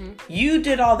hand. Mm-hmm. You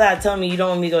did all that telling me you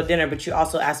don't want me to go to dinner, but you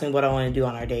also asked me what I want to do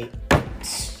on our date.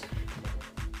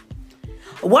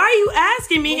 Why are you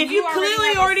asking me if you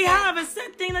clearly already have a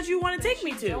set thing that you want to take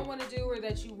me to? You don't want to do or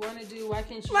that you want to do. Why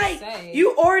can't you say?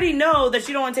 You already know that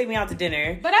you don't want to take me out to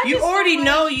dinner. But you already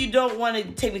know you don't want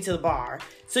to take me to the bar.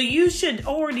 So you should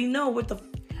already know what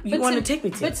you want to take me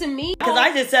to. But to me, because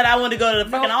I just said I want to go to the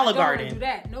fucking Olive Garden.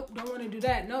 Don't want to do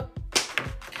that. Nope.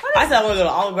 I said I want to go to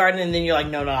Olive Garden, and then you're like,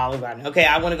 no, not Olive Garden. Okay,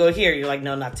 I want to go here. You're like,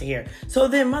 no, not to here. So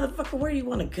then, motherfucker, where do you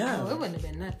want to go? Oh, it wouldn't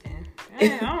have been nothing. I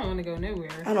don't want to go nowhere.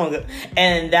 I don't go.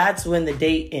 And that's when the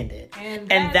date ended.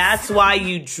 And that's why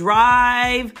you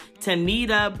drive to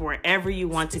meet up wherever you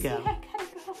want to go.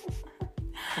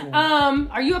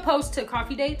 Are you opposed to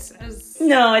coffee dates?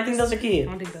 No, I think those are cute.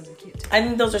 I think those are cute too. I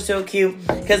think those are so cute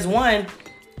because one,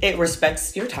 it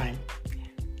respects your time.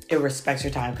 It respects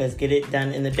your time because get it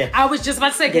done in the day. I was just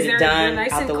about to say get it done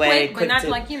nice out and the way, quick, but not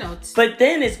like But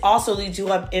then it also leads you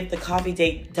up if the coffee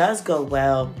date does go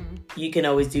well. Mm-hmm. You can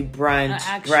always do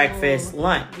brunch, breakfast,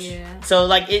 lunch. Yeah. So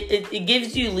like it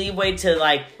gives you leeway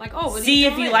to see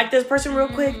if you like this person real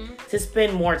quick to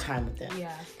spend more time with them.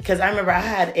 Yeah. Because I remember I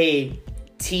had a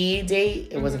tea date.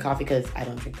 It wasn't coffee because I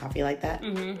don't drink coffee like that.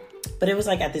 Mm-hmm. But it was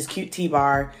like at this cute tea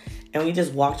bar. And we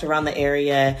just walked around the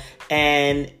area.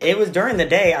 And it was during the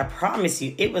day. I promise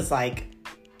you. It was like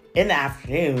in the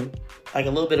afternoon. Like a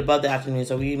little bit above the afternoon.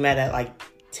 So we met at like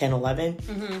 10, 11.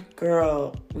 Mm-hmm.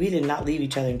 Girl, we did not leave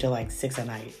each other until like 6 at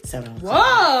night, 7 o'clock.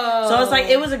 Whoa! So it's like,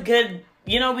 it was a good,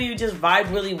 we just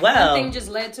vibed really well. One thing just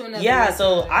led to another. Yeah,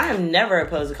 so I am never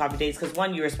opposed to coffee dates because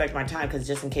one, you respect my time because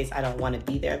just in case I don't want to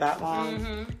be there that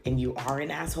long and you are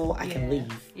an asshole, I can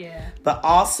leave. Yeah. But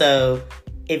also,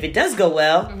 if it does go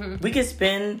well, we can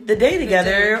spend the day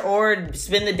together or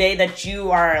spend the day that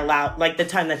you are allowed, like the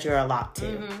time that you're allowed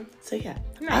to. So yeah,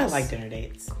 nice. I like dinner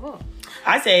dates. Cool.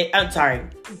 I'm sorry.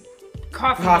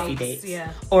 Coffee dates.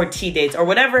 Yeah. Or tea dates or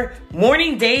whatever.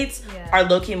 Morning dates are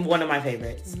low-key one of my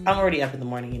favorites. I'm already up in the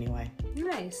morning anyway.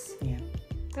 Nice. Yeah.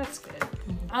 That's good.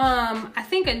 I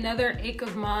think another ick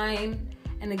of mine,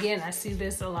 and again, I see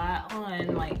this a lot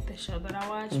on like the show that I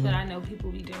watch, but I know people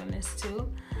be doing this too.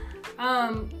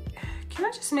 Can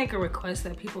I just make a request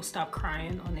that people stop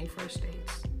crying on their first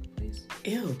dates, please?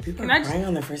 Ew, people are crying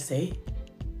on their first date?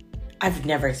 I've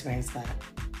never experienced that.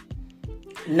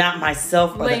 Not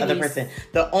myself or the other person.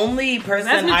 The only person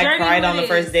I cried on the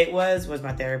first date was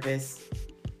my therapist.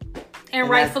 And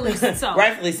rightfully so.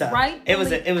 Rightfully so. It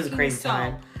was a crazy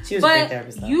time. She was a great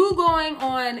therapist though. You going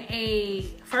on a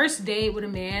first date with a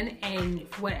man and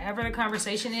whatever the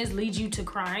conversation is leads you to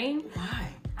crying?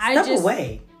 Why? Step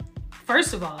away.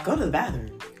 First of all, go to the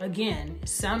bathroom. Again,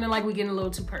 it's sounding like we're getting a little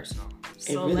too personal.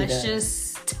 So let's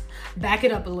just back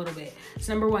it up a little bit. It's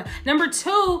number one. Number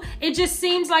two, it just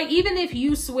seems like even if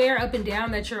you swear up and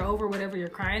down that you're over whatever you're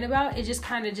crying about, it just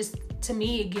kind of to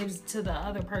me, it gives to the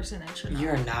other person that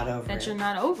you're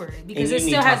not over it because it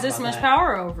still has this much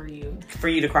power over you. For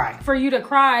you to cry. For you to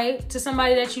cry to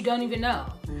somebody that you don't even know.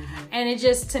 Mm-hmm. And it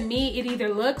just, to me, it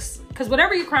either looks, because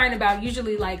whatever you're crying about,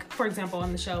 usually like, for example,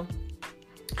 on the show,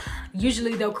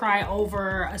 usually they'll cry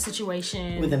over a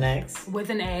situation with an ex,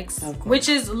 which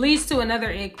leads to another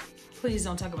ick. Please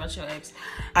don't talk about your ex.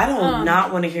 I don't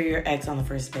not want to hear your ex on the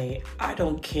first date. I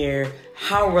don't care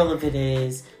how relevant it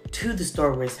is to the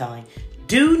story we're telling.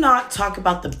 Do not talk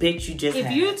about the bitch you just had.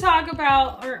 If you talk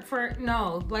about I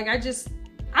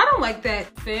don't like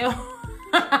that fail.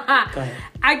 Go ahead.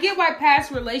 I get why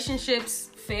past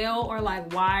relationships fail or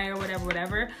like why or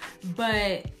whatever,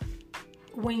 but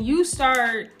when you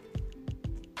start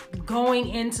going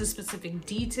into specific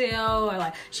detail, or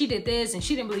like, she did this and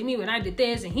she didn't believe me when I did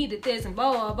this and he did this and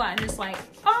blah, blah, blah. And it's like,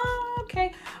 oh,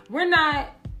 okay. We're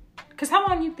not... Because how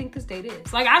long do you think this date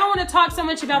is? Like, I don't want to talk so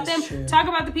much about them. True. Talk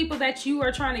about the people that you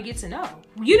are trying to get to know.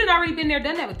 You done already been there,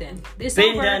 done that with them. It's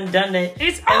been over. done it.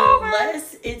 It's over.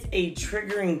 Unless it's a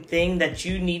triggering thing that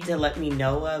you need to let me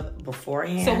know of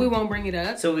beforehand. So we won't bring it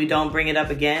up. So we don't bring it up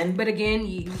again. But again,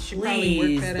 you should probably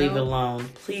work that out. Please leave it alone.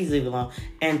 Please leave it alone.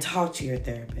 And talk to your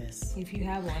therapist. If you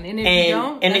have one. And if you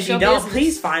don't, and if you don't,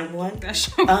 please find one.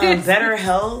 That's your business.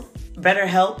 Better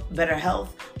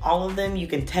Health. All of them, you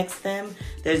can text them.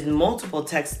 There's multiple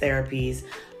text therapies.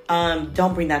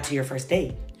 Don't bring that to your first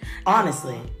date.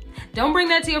 Honestly. Don't bring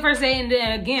that to your first date. And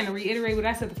then again, to reiterate what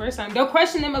I said the first time, don't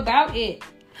question them about it.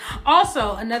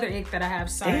 Also, another ick that I have.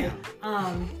 Sorry.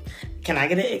 Damn. Can I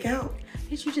get an ick out?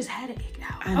 Bitch, you just had an ick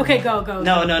out. Okay, go.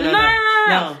 No. No.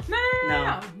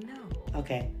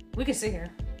 Okay. We can sit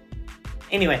here.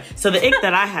 Anyway, so the ick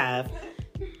that I have,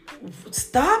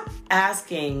 stop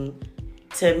asking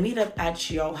to meet up at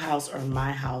your house or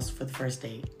my house for the first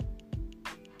date.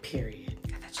 Period.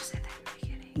 I thought you said that in the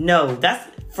beginning. No, that's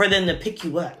for them to pick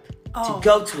you up. Oh. To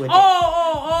go to a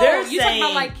date. They're you saying, talking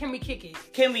about like, can we kick it?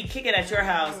 Can we kick it at your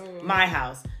house, my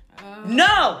house?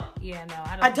 No! Yeah, no,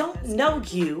 I don't know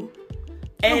you.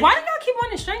 And why do y'all keep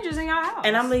wanting strangers in your house?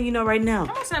 And I'm letting you know right now. I'm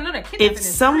gonna say I know that kidnapping if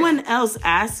someone else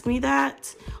asks me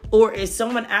that, or if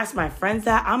someone asks my friends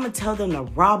that, I'm going to tell them to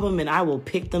rob them and I will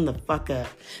pick them the fuck up.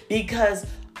 Because,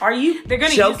 are you They're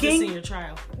gonna joking? Use this in your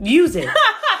trial. Use it.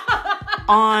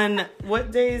 On,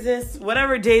 what day is this?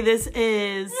 Whatever day this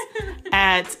is,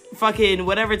 at fucking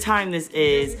whatever time this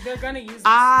is. They're going to use this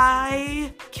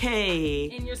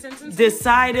in your sentence.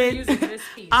 Decided,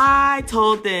 I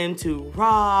told them to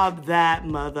rob that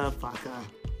motherfucker.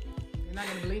 I'm not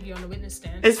gonna believe you on the witness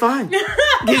stand. It's fine.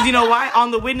 Because you know why?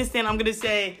 On the witness stand, I'm gonna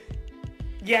say,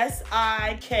 yes,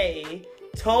 I, K,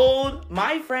 told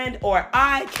my friend, or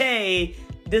I, K,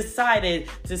 decided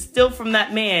to steal from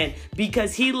that man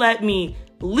because he let me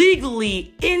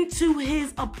legally into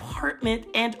his apartment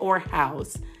and or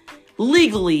house.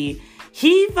 Legally.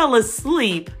 He fell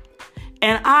asleep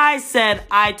and I said,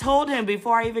 I told him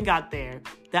before I even got there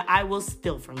that I will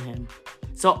steal from him.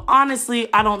 So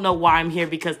honestly, I don't know why I'm here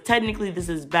because technically this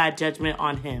is bad judgment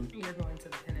on him. You're going to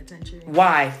the penitentiary.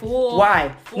 Why?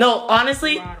 Why? No,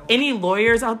 honestly, throttle. Any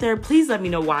lawyers out there, please let me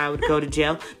know why I would go to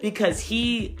jail because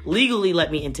he legally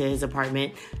let me into his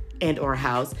apartment and or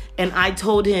house. And I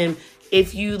told him,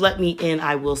 if you let me in,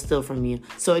 I will steal from you.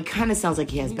 So it kind of sounds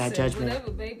like he has bad judgment.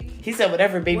 Whatever, baby. He said,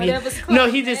 whatever, baby. No,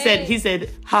 he just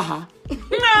said, haha. You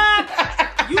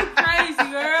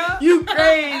crazy, girl. You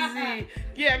crazy.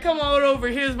 Yeah, come on over.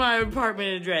 Here's my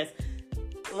apartment address.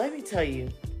 Let me tell you,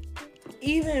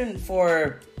 even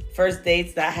for first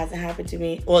dates, that hasn't happened to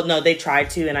me. Well, no, they tried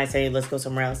to, and I say, let's go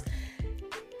somewhere else.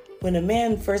 When a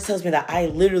man first tells me that, I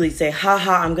literally say,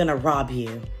 haha, I'm going to rob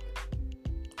you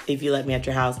if you let me at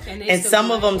your house. And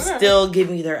some of them still give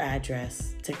me their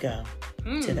address to go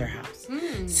to their house.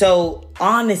 So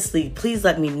honestly, please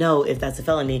let me know if that's a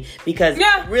felony because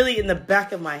really in the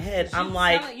back of my head, I'm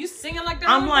like, you singing like the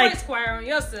voice choir on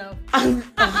yourself. I'm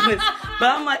honest, but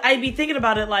I'm like, I'd be thinking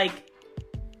about it like,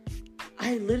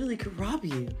 I literally could rob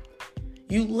you.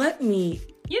 You let me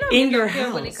in your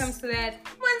house. When it comes to that,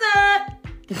 what's up?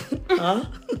 Huh?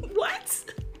 What?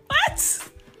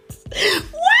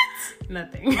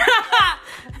 Nothing. I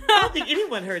don't think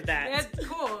anyone heard that. That's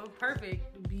cool.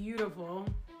 Perfect. Beautiful.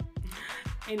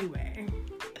 Anyway,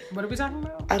 what are we talking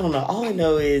about? I don't know. All I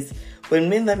know is when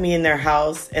men let me in their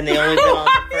house and they only been on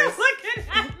the first... looking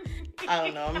at me? I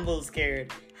don't know. I'm a little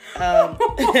scared.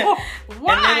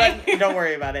 Why? Don't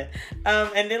worry about it.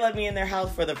 And they let me in their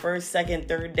house for the first, second,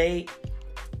 third date.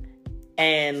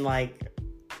 And like,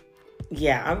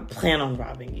 yeah, I'm planning on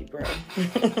robbing you, bro.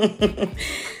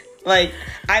 Like,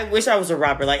 I wish I was a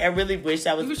robber. Like, I really wish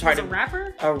that was part of... a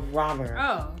rapper? A robber.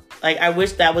 Oh. Like, I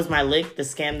wish that was my lick, the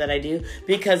scam that I do.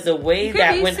 Because the way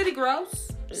that when... City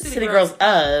Girls. City Girls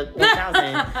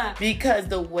 1000. Because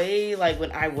the way, like,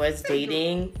 when I was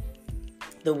dating,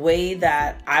 the way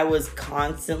that I was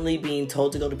constantly being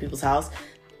told to go to people's house,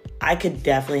 I could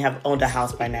definitely have owned a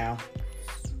house by now.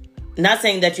 Not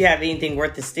saying that you have anything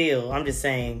worth to steal. I'm just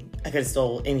saying I could have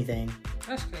stole anything.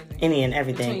 That's crazy. Any and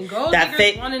everything. Between gold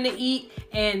diggers wanting to eat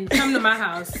and come to my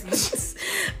house.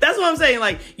 That's what I'm saying.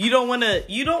 Like, you don't want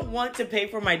to pay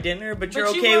for my dinner, but you're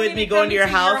okay with me going to your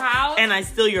house and I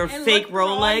steal your fake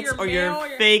Rolex or your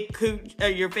fake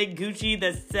Gucci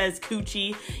that says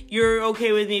Coochie. You're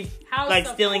okay with me like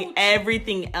stealing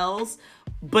everything else,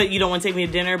 but you don't want to take me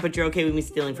to dinner, but you're okay with me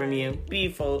stealing from you.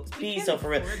 Be so for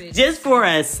real. Just for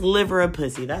a sliver of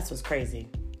pussy. That's what's crazy.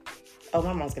 Oh,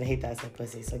 my mom's going to hate that I said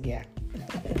pussy, so yeah.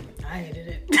 I hated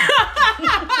it.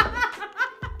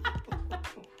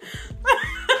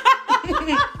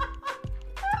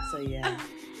 So yeah.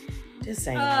 Just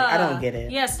saying. I don't get it.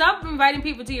 Yeah, stop inviting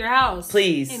people to your house.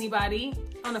 Please. Anybody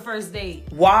on the first date.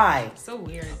 Why? So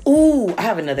weird. Ooh, I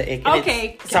have another ick.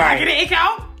 Okay. Can I get an ick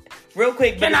out? Real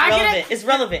quick, but it's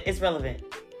relevant. It's relevant.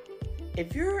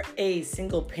 If you're a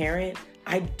single parent,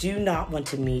 I do not want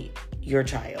to meet your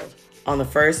child on the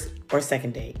first or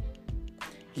second date.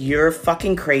 You're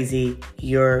fucking crazy.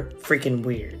 You're freaking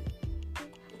weird.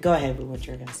 Go ahead with what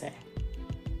you're going to say.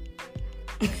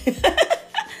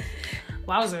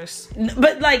 Wowzers.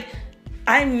 But like,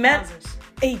 I met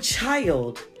a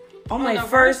child on my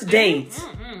first date.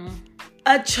 Mm-hmm.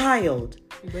 A child.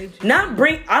 I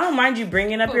don't mind you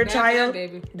bringing up your child.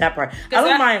 That part. I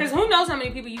don't mind. Because who knows how many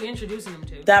people you introducing them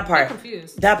to. That part. They're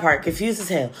confused. That part. Confused as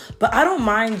hell. But I don't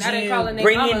mind you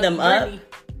bringing them up.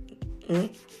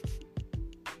 Mm-hmm.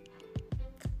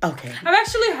 Okay. I've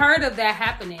actually heard of that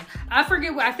happening. I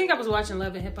forget what, I think I was watching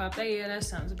Love and Hip Hop. That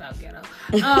sounds about ghetto.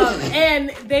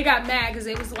 And they got mad because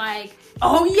it was like,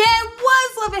 oh yeah, it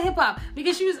was Love and Hip Hop.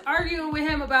 Because she was arguing with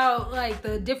him about like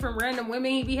the different random women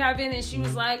he be having. And she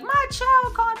was like, my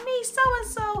child called me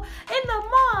so-and-so in the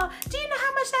mall. Do you know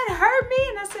how much that hurt me?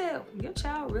 And I said, your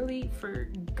child really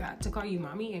forgot to call you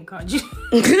mommy and called you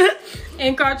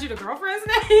and called you the girlfriend's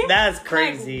name? That's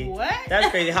crazy. Like, what? That's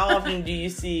crazy. How often do you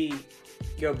see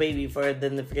your baby for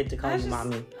them to forget to call you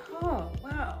mommy? Oh,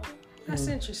 wow. That's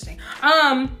interesting.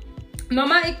 No,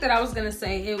 my ick that I was gonna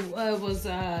say, it was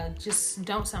just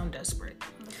don't sound desperate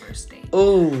on the first date.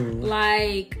 Ooh.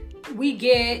 Like, we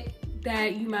get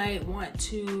that you might want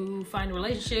to find a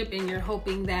relationship and you're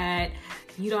hoping that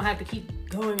you don't have to keep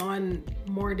going on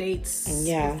more dates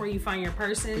before you find your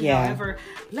person. Yeah. However,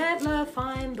 let love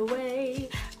find the way.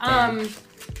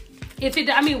 If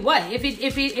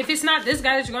it's not this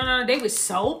guy that you're going on a date with,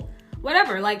 so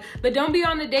whatever. Like, but don't be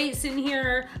on the date sitting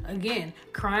here again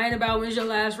crying about when's your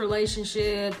last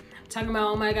relationship, talking about,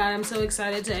 oh my god, I'm so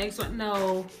excited to X.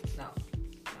 No.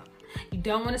 You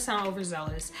don't want to sound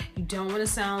overzealous. You don't want to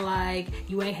sound like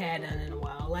you ain't had none in a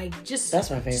while. Like, just that's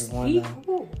my favorite one though.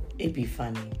 Cool. It'd be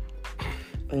funny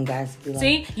when guys be like,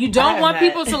 see, you don't want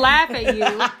people to laugh at you.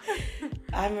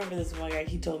 I remember this one guy.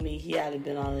 He told me he hadn't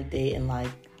been on a date in like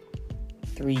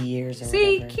 3 years or whatever.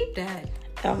 See, keep that.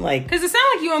 I'm like, because it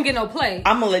sounds like you don't get no play.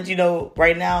 I'm gonna let you know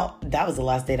right now. That was the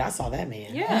last date I saw that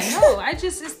man. Yeah, no,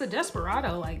 it's the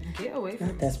desperado. Like, get away from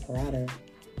Not desperado.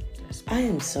 I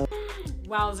am so.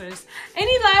 Wowzers.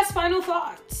 Any last final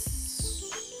thoughts?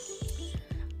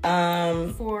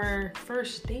 For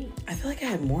first date. I feel like I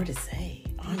had more to say.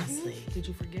 Honestly, did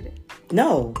you forget it?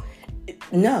 No,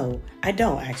 I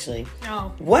don't actually.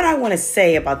 No. What I want to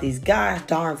say about these god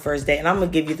darn first date, and I'm gonna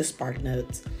give you the spark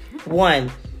notes.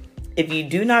 1, if you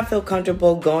do not feel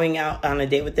comfortable going out on a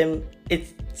date with them,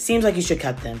 it seems like you should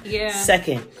cut them. Yeah.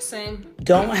 2nd, same.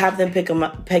 Don't have them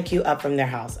pick you up from their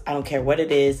house. I don't care what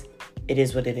it is. It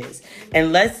is what it is.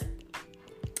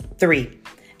 3,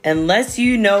 unless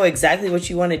you know exactly what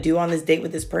you want to do on this date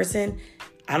with this person,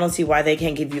 I don't see why they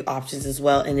can't give you options as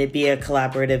well, and it be a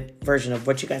collaborative version of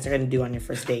what you guys are going to do on your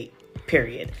first date,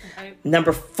 period. Okay.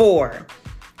 Number 4,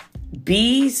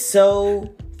 be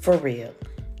so for real.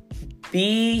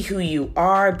 Be who you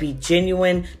are. Be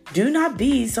genuine. Do not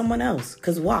be someone else.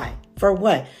 Because why? For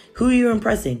what? Who are you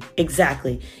impressing?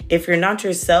 Exactly. If you're not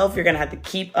yourself, you're going to have to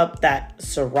keep up that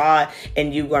sarah,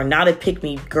 and you are not a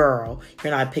pick-me girl.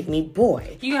 You're not a pick-me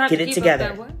boy. You have Get to it keep together.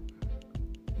 Up that what?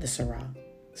 The sarah.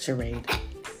 Charade.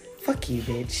 Fuck you,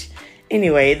 bitch.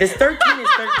 Anyway, this 13 is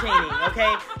 13,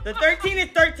 okay? The 13 is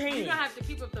 13. You're going to have to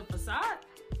keep up the facade?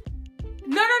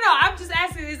 No. I'm just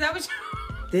asking, is that what you...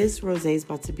 This rosé is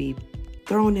about to be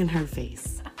thrown in her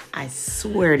face. I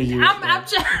swear to you. I'm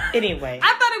just... Anyway.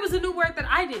 I thought it was a new word that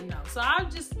I didn't know. So I'm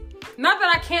just... Not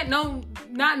that I can't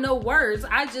not know words.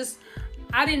 I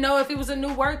didn't know if it was a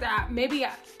new word that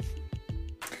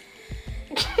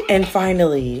And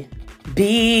finally...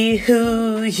 Be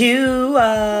who you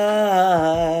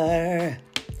are.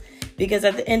 Because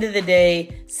at the end of the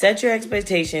day, set your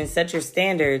expectations, set your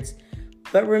standards.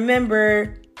 But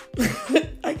remember,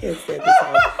 I can't say this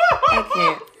all. I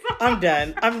can't. I'm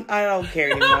done. I don't care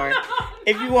anymore.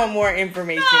 If you want more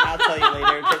information, I'll tell you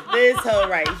later. But this hoe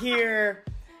right here,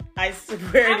 I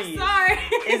swear to you. Sorry.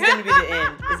 It's going to be the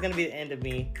end. It's going to be the end of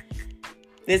me.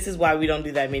 This is why we don't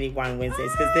do that many Wine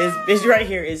Wednesdays. Because this bitch right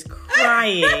here is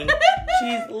crying.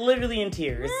 She's literally in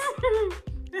tears.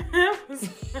 That was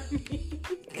funny.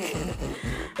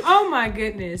 Oh my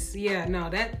goodness. Yeah, no,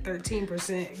 that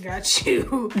 13% got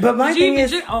you. But my thing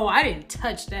is... Oh, I didn't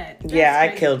touch that. That's yeah,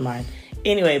 crazy. I killed mine.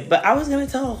 Anyway, but I was going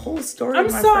to tell a whole story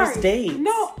of my first date.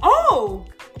 No, oh.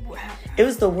 It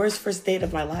was the worst first date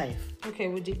of my life. Okay,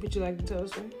 would you like to tell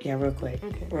us? Yeah, real quick.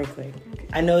 Okay. Real quick. Okay.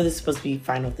 I know this is supposed to be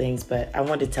final things, but I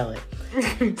wanted to tell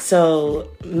it. So,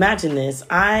 imagine this.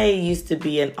 I used to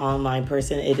be an online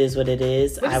person. It is what it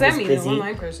is. What does that mean, an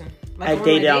online person? Like I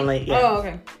dated online. Yeah. Oh,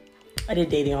 okay. I did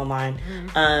dating online.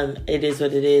 It is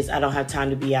what it is. I don't have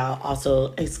time to be out.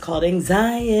 Also, it's called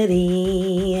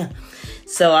anxiety.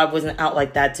 So I wasn't out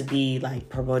like that to be like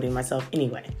promoting myself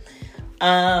anyway.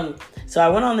 So I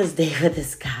went on this date with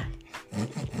this guy. Oh,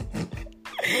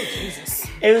 Jesus.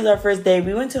 It was our first date.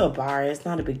 We went to a bar. It's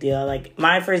not a big deal. Like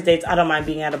my first dates, I don't mind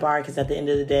being at a bar because at the end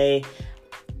of the day,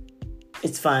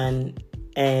 it's fun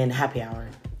and happy hour.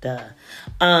 Duh.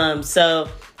 So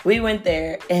we went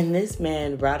there and this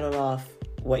man rattled off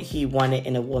what he wanted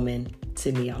in a woman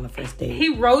to me on the first date. He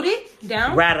wrote it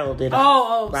down? Rattled it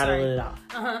off. Rattled it off.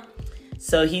 Uh-huh.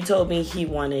 So he told me he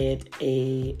wanted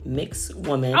a mixed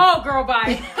woman. Oh, girl,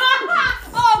 bye.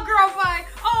 Oh, girl, bye.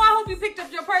 Oh, I hope you picked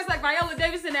up your purse like Viola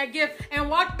Davis in that gift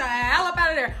and walked the hell up out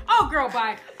of there. Oh, girl,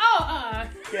 bye. Oh,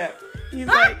 Yeah. He's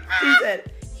like, he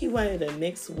said he wanted a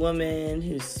mixed woman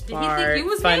who's smart. Did he think you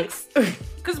was mixed?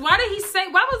 Because why did he say,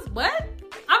 what?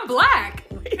 I'm black.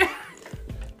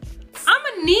 I'm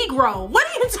a Negro. What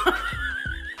are you talking?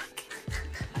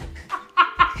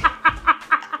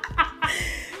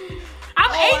 I'm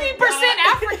 80%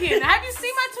 African. Have you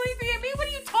seen my 23andMe? What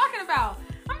are you talking about?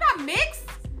 I'm not mixed.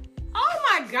 Oh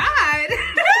my God.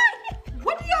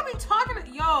 What do y'all be talking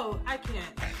about? Yo, I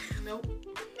can't. Nope.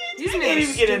 These men can't are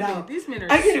even stupid. get it out. These men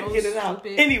are I can't so even get it out.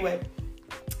 stupid. Anyway,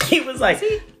 he was like,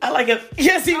 I like him.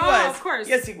 Yes, he was. Of course.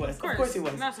 Yes, he was. Of course he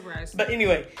was. Not surprised. But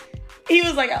anyway, he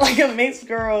was like, I like a mixed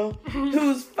girl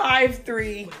who's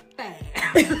 5'3".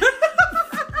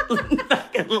 I'm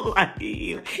not gonna lie to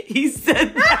you. He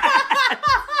said that.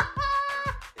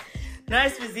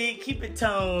 Nice physique, keep it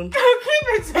toned. Keep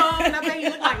it toned. I bet you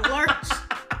look like Lurch.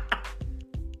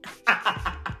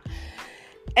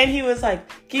 And he was like,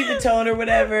 keep it toned or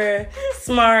whatever.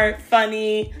 Smart,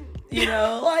 funny, you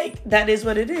know, like that is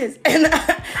what it is. And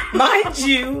mind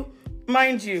you,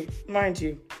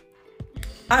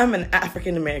 I'm an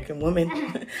African American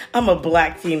woman. I'm a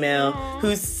black female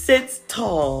who sits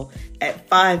tall at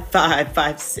 5'5",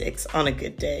 5'6" on a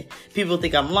good day. People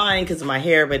think I'm lying because of my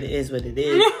hair, but it is what it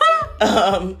is.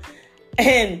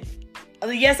 And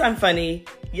yes, I'm funny.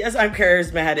 Yes, I'm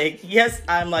charismatic. Yes,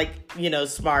 I'm like, you know,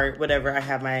 smart, whatever. I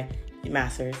have my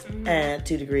master's,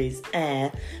 2 degrees.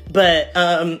 But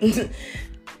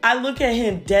I look at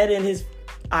him dead in his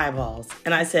eyeballs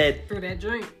and I said, for that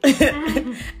drink.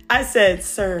 I said,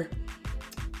 sir,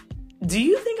 do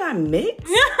you think I'm mixed?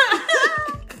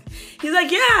 He's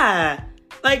like, yeah.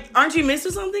 Like, aren't you mixed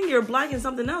with something? You're black and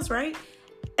something else, right?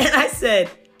 And I said,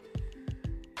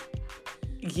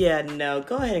 yeah, no,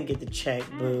 go ahead and get the check,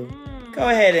 boo. Go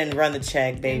ahead and run the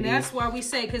check, baby. And that's why we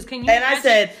say, because can you and I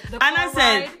said,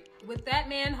 with that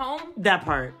man home? That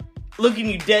part. Looking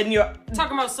you dead in your...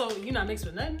 Talking about, so you're not mixed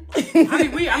with nothing? I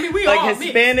mean, we like all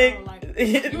Hispanic,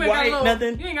 mixed. So like, white,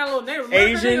 nothing. You ain't got a little Native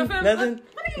Asian, nothing.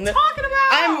 What are you talking about?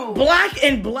 I'm black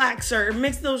and black, sir.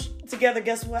 Mix those together.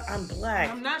 Guess what? I'm black.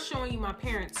 I'm not showing you my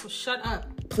parents, so shut up.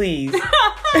 Please.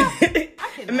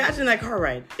 Imagine that car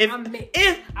ride. If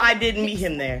I didn't meet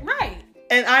him there. Right.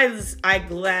 And I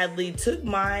gladly took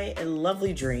my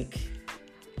lovely drink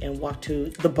and walked to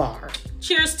the bar.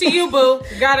 Cheers to you, boo.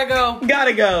 Gotta go.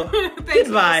 Gotta go. Thanks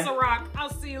Goodbye. for the Ciroc. I'll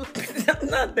see you later.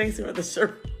 Not thanks for the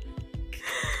shirt.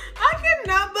 I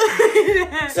cannot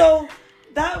believe that. So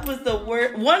that was the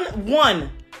worst one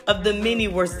of the many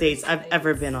worst dates I've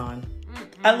ever been on.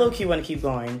 I low-key want to keep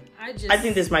going. I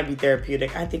think this might be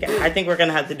therapeutic. I think we're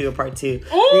gonna have to do a part 2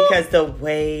 because the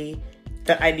way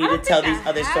that I need to tell these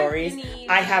other stories.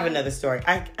 I have another story.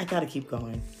 I gotta keep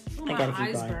going. I gotta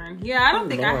keep going. Burn. Yeah, I don't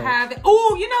think I have it.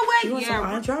 Oh, you know what? You want some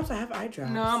eye drops? I have eye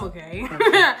drops. No, I'm okay.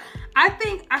 I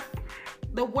think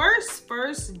the worst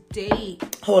first date.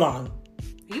 Hold on.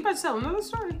 Are you about to tell another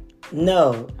story?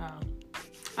 No.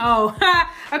 Oh.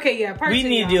 Okay, yeah. Part 2. We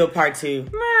need to do a part 2.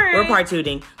 Right. We're part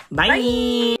 2-ing.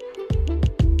 Bye.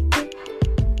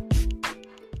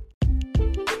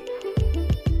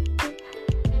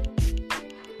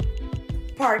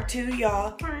 Part 2,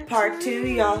 y'all. Part 2,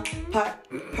 y'all.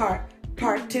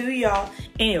 Part 2, y'all.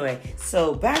 Anyway,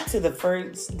 so back to the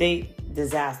first date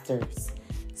disasters.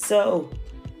 So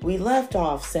we left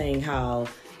off saying how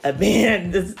a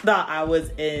man thought I was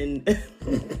in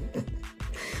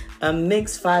a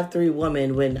mixed 5'3"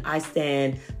 woman when I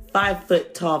stand 5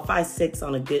 foot tall, 5'6"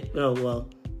 on a good,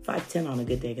 5'10" on a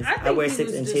good day, because I wear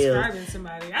 6 inch heels. I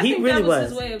think really that was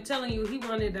his way of telling you he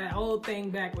wanted that old thing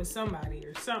back with somebody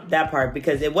or something. That part,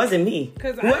 because it wasn't me.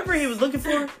 Whoever he was looking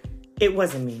for, it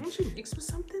wasn't me. Don't you mix with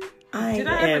something? Did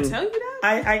I ever tell you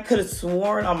that? I could have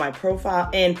sworn on my profile,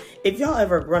 and if y'all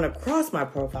ever run across my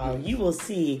profile, you will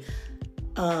see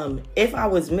if I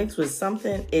was mixed with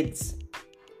something, it's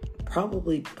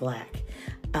probably black.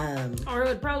 Or it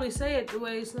would probably say it the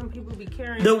way some people be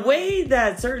carrying. The way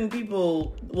that certain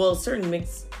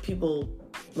mixed people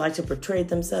like to portray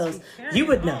themselves, you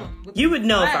would know. You would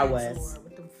know if I was.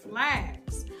 With the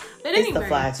flags. But anyway. It's the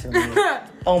flags for me.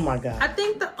 Oh my God. I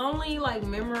think the only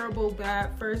memorable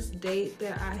bad first date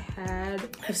that I had.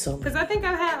 I have so many. Because I think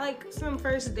I've had some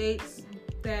first dates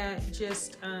that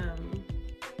just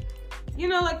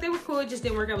they were cool, it just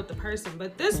didn't work out with the person.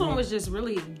 But this one was just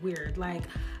really weird.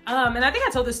 And I think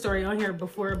I told this story on here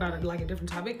before about a different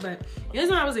topic, but it was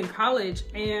when I was in college,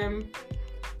 and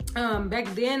back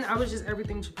then I was just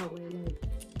everything Chipotle.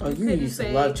 You used to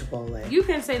love Chipotle. You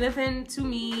can say nothing to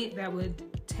me that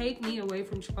would take me away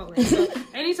from Chipotle. So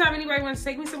anytime anybody wants to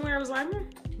take me somewhere, I was like,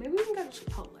 maybe we can go to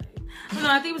Chipotle. No,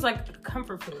 I think it was like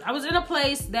comfort food. I was in a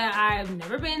place that I've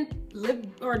never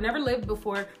lived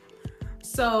before.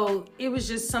 So it was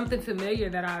just something familiar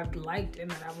that I liked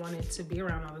and that I wanted to be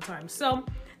around all the time. So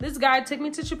this guy took me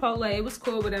to Chipotle. It was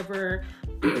cool, whatever.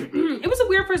 It was a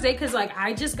weird first date because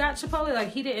I just got Chipotle.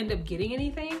 He didn't end up getting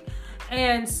anything.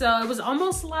 And so it was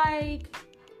almost I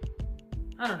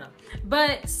don't know.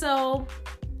 But so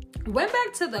went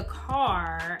back to the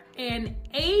car and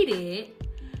ate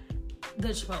the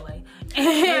Chipotle.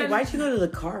 And why'd you go to the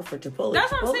car for Chipotle?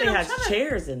 That's what I'm saying. Chipotle has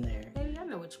chairs in there. I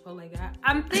know what Chipotle got.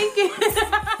 I'm thinking.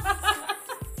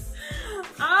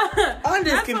 I'm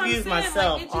just confused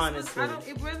myself, honestly.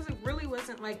 It really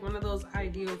wasn't one of those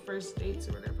ideal first dates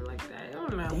or whatever like that. I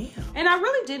don't know. Damn. And I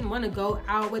really didn't want to go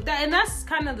out with that. And that's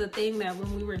kind of the thing that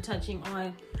when we were touching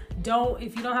on,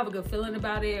 if you don't have a good feeling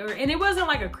about it, and it wasn't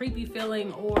a creepy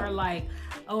feeling or I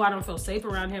don't feel safe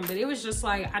around him, but it was just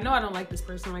I know I don't like this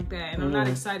person like that, and I'm not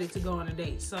excited to go on a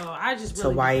date. So I just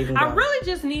really, I really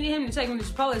just needed him to take me to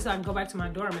Chipotle so I can go back to my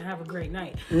dorm and have a great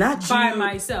night. Not by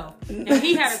myself. And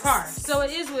he had a car, so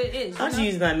it is what it is. I'm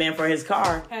using that man for his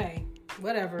car. Hey,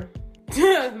 whatever.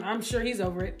 I'm sure he's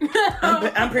over it.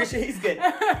 I'm pretty sure he's good.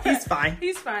 He's fine.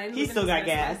 He's fine. He still got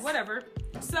gas. Life, whatever.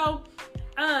 So,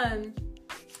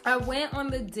 I went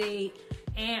on the date,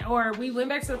 or we went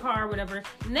back to the car or whatever.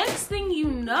 Next thing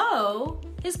you know,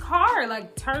 his car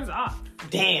turns off.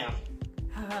 Damn.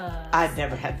 I've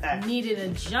never had that. Needed a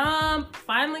jump.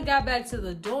 Finally got back to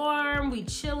the dorm. We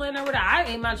chilling or whatever. I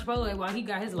ate my Chipotle while he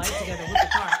got his life together with the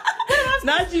car.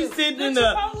 Not you sitting in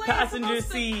the passenger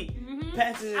seat.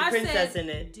 Passenger princess in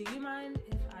it. Do you mind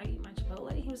if I eat my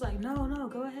Chipotle? He was like, no,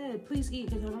 go ahead. Please eat,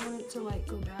 because I don't want it to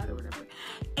go bad or whatever.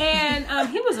 And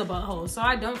he was a butthole, so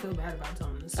I don't feel bad about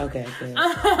telling this story. Okay,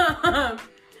 good.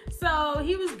 So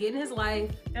he was getting his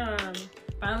life.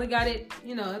 Finally got it,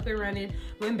 up and running.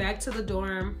 Went back to the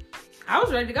dorm. I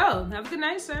was ready to go. Have a good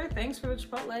night, sir. Thanks for the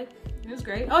Chipotle. It was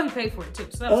great. Oh, he paid for it too.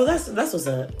 So that's what's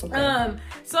up. Okay.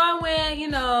 So I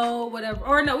went, whatever.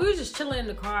 Or no, we were just chilling in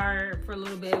the car for a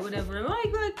little bit, whatever.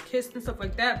 Kissed and stuff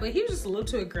like that. But he was just a little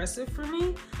too aggressive for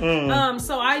me.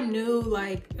 So I knew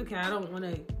okay, I don't want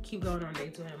to keep going on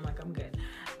dates with him. I'm good.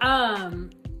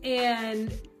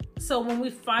 And so when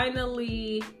we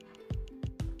finally.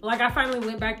 I finally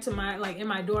went back to my, in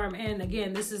my dorm, and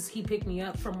again, he picked me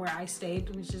up from where I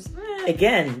stayed, which is,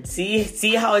 Again,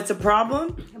 see how it's a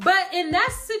problem? But in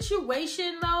that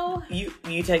situation, though...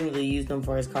 You technically used him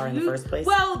for his car in the first place?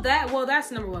 Well, that's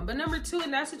number one. But number two,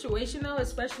 in that situation, though,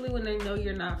 especially when they know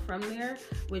you're not from there,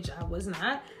 which I was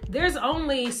not, there's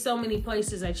only so many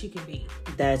places that you can be.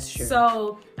 That's true.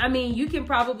 So, you can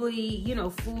probably,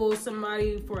 fool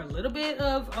somebody for a little bit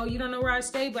of, you don't know where I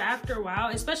stay, but after a while,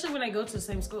 especially when I go to the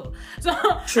same school. So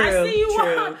true, I see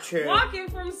you true. walking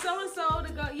from so-and-so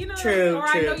to go, or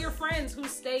I know your friends who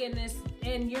stay in this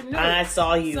and you're new. And I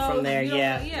saw you from there,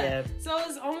 yeah. So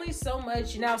it's only so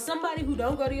much. Now, somebody who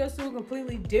don't go to your school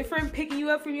completely different picking you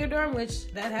up from your dorm,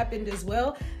 which that happened as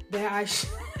well, that I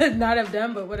should not have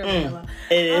done, but whatever.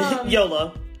 It is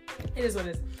YOLO. It is what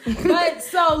it is. But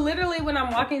so literally when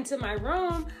I'm walking to my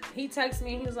room, he texts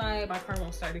me, he's like, my car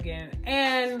won't start again.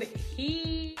 And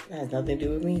he... That has nothing to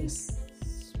do with me.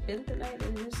 Spent the night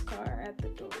in his car at the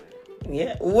door.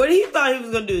 Yeah. What he thought he was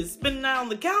going to do? Spend the night on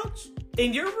the couch?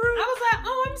 In your room? I was like,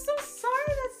 oh, I'm so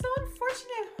sorry. That's so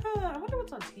unfortunate. I wonder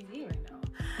what's on TV right now.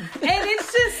 And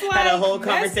it's just had a whole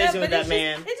conversation with that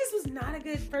man. It just was not a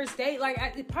good first date.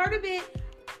 Part of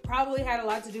probably had a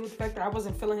lot to do with the fact that I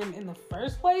wasn't feeling him in the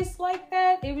first place like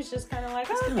that. It was just kind of like,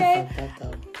 okay.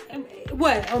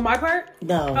 What, on my part?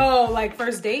 No. Oh, like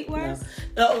first date was?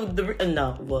 No.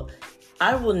 No. Well,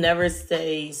 I will never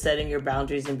say setting your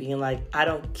boundaries and being like, I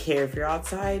don't care if you're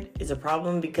outside is a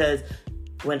problem, because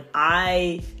when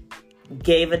I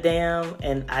gave a damn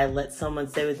and I let someone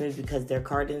stay with me because their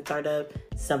car didn't start up,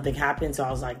 something happened. So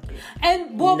I was like,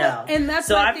 no. And that's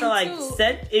so I feel like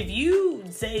if you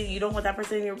say you don't want that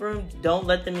person in your room, don't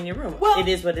let them in your room. Well, it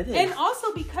is what it is. And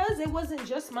also because it wasn't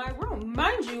just my room,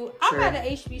 mind you, I'm at an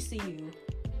HBCU.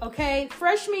 Okay,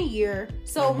 freshman year.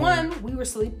 So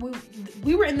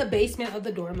we were in the basement of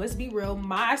the dorm. Let's be real.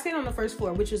 I stayed on the first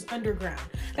floor, which was underground.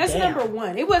 That's number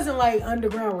one. It wasn't like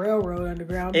underground railroad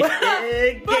underground.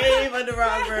 It gave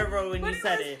underground railroad when you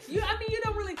said it. You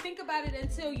don't really think about it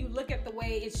until you look at the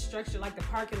way it's structured, like the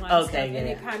parking lot. Okay, and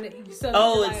it kind of. It's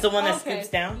the one that scoops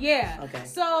down. Yeah. Okay.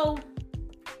 So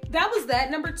that was that.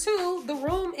 Number two, the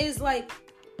room is like.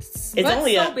 It's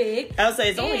only so big. I would say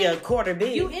it's only a quarter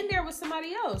big. You in there with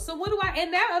somebody else. So what do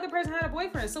and that other person had a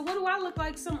boyfriend. So what do I look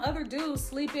like? Some other dude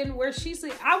sleeping where she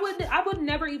sleep? I would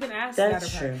never even ask that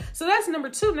of her. So that's number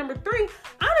two. Number three,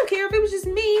 I don't care if it was just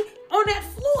me on that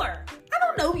floor. I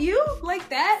don't know you like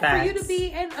that. Facts. For you to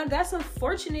be, and that's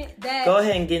unfortunate that. Go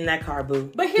ahead and get in that car,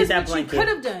 boo. But here's what you could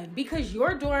have done, because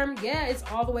your dorm, it's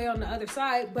all the way on the other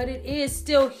side, but it is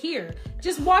still here.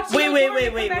 Just walk to your dorm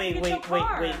and come back and get your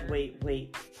car.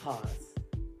 Wait. Pause.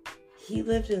 He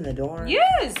lived in the dorm?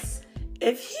 Yes.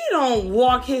 If he don't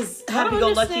walk his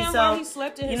happy-go-lucky self, he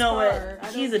slept in his you know car.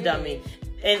 what? He's a dummy.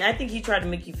 And I think he tried to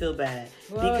make you feel bad.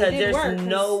 Well, because there's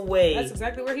no way. That's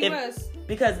exactly where he was.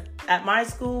 Because at my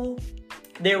school,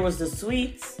 there was the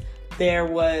suites. There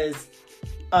was,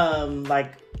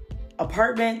 like,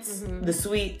 apartments, the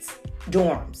suites,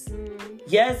 dorms.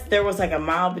 Yes, there was like a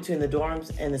mile between the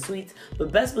dorms and the suites.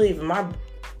 But best believe if my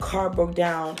car broke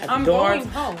down at the dorms, going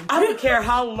home. I don't care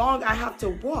how long I have to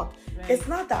walk. Right. It's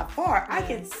not that far. Yeah. I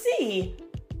can see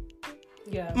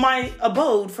my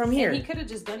abode from here. And he could have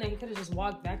just done it. He could have just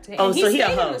walked back to. Oh, so he a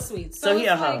stayed hoe. in the suite. So he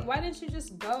a hoe. Like, why didn't you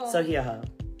just go? So he a hoe.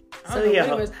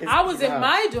 I was in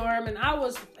my dorm and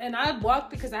I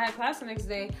walked because I had class the next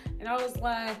day, and I was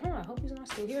like, I hope he's not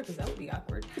still here because that would be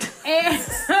awkward.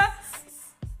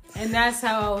 And that's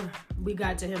how we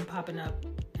got to him popping up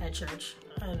at church.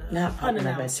 Not popping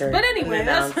up at church. But anyway,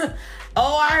 that's.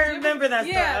 I remember that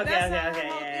story. Yeah, okay, that's how the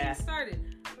whole thing started.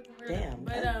 Damn,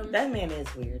 but that man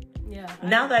is weird. Yeah.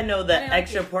 Now that I know the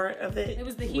extra part of it, it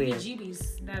was the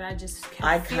heebie-jeebie that I just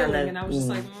kept feeling, and I was just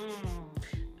like.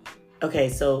 Okay,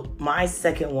 so my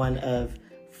second one of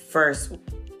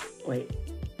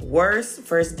worst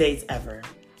first dates ever.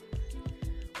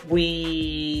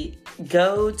 We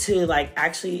go to like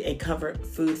actually a comfort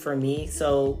food for me.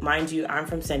 So mind you, I'm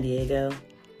from San Diego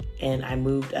and I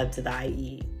moved up to the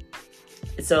IE.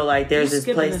 So like there's this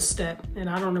place. A step, and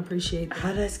I don't appreciate that.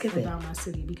 How did I skip it? About my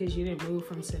city, because you didn't move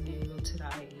from San Diego to the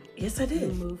IE. Yes, I did. You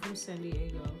moved from San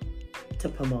Diego to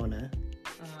Pomona.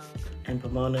 And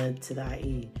Pomona to the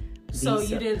IE. So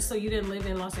you didn't live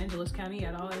in Los Angeles County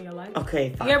at all in your life?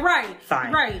 Okay, fine. Yeah, right.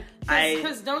 Fine. Right.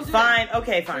 Because don't do fine. that.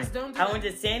 Okay, fine. Don't do I went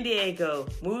to San Diego,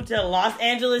 moved to Los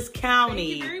Angeles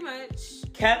County. Thank you very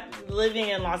much. Kept living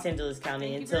in Los Angeles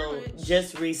County until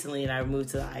just recently, and I moved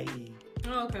to the IE.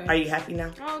 Oh, okay. Are you happy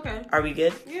now? Oh, okay. Are we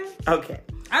good? Yeah. Okay.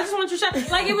 I just want you to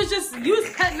shout. Like, it was just, you was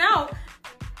cutting out.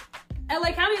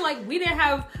 LA County, like, we didn't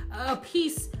have a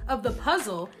piece of the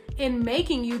puzzle in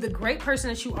making you the great person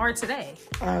that you are today.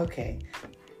 Okay.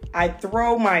 I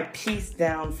throw my piece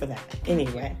down for that.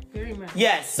 Anyway. Very much.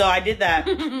 Yes, so I did that.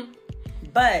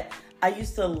 But I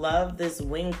used to love this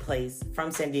wing place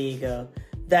from San Diego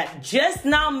that just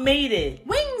now made it.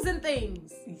 Wings and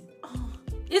things. Oh.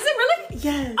 Is it really?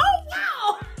 Yes. Oh,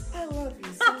 wow. I love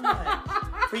you so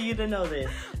much for you to know this.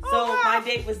 So my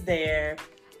date was there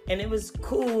and it was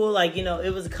cool. Like, you know,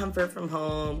 it was a comfort from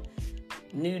home.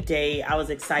 New day. I was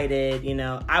excited, you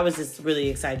know. I was just really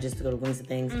excited just to go to Wings and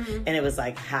Things. And it was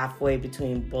like halfway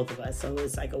between both of us. So it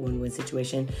was like a win-win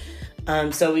situation.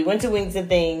 So we went to Wings and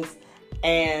Things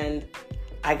and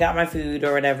I got my food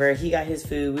or whatever. He got his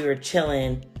food. We were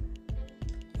chilling.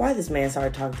 Why this man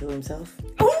started talking to himself?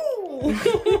 Ooh!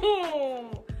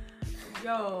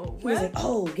 Yo, he was like,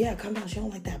 oh, yeah, calm down. She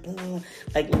don't like that. Blah, blah, blah.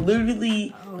 Like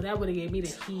literally. Oh, that would have gave me the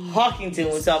heat. Talking to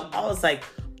himself. I was like,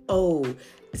 oh.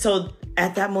 So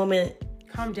at that moment,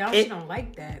 calm down. She don't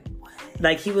like that. What?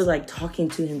 Like he was like talking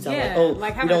to himself. Yeah,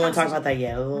 like, we don't want to talk about that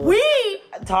yet. We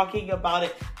talking about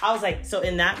it. I was like, so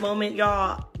in that moment,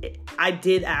 y'all, I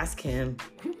did ask him,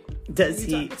 does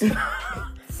he?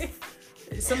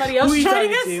 Somebody else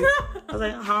joining us? I was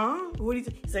like, huh? What do you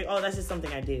He's like, oh, that's just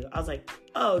something I do. I was like,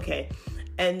 oh, okay.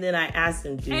 And then I asked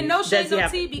him, and no shade, no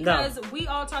tea, because we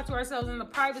all talk to ourselves in the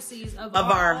privacies of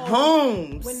our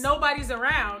homes when nobody's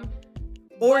around.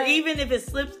 Or even if it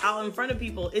slips out in front of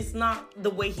people, it's not the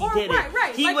way he did it.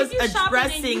 Right. He like was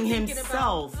addressing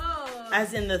himself about,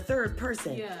 as in the third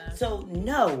person. Yeah. So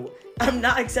no, I'm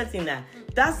not accepting that.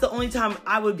 That's the only time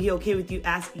I would be okay with you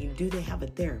asking, do they have a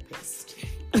therapist?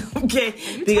 Okay,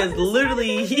 because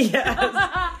literally he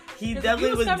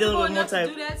definitely was dealing with to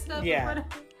do that stuff in front of...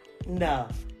 No,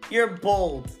 you're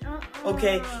bold.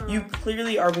 Okay, you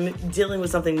clearly are dealing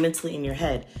with something mentally in your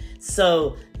head.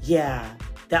 So yeah.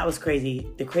 That was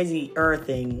crazy. The crazier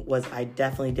thing was I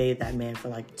definitely dated that man for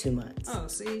like 2 months. Oh,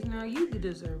 see, now you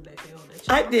deserve that hell.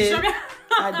 I did.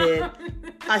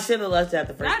 I should have left at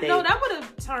the first date. No, that would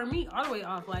have turned me all the way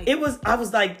off. Like I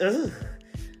was like, ugh.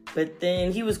 But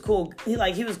then he was cool. He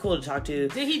was cool to talk to.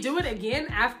 Did he do it again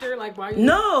after while you?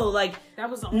 No, like that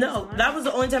was the only time. That was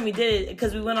the only time he did it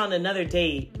because we went on another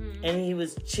date and he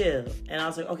was chill and I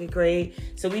was like, okay, great.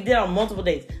 So we did on multiple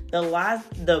dates. The last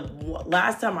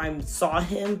time I saw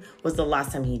him was the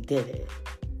last time he did it.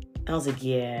 I was like,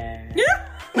 yeah.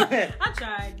 I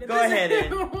tried. Go ahead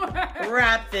and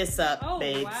wrap this up,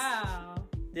 babes. Wow.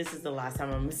 This is the last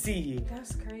time I'm gonna see you.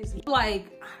 That's crazy.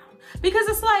 Because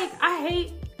it's like I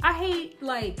hate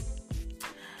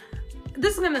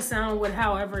this is gonna sound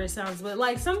however it sounds, but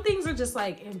like some things are just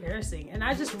like embarrassing, and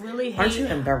I just really hate. Aren't you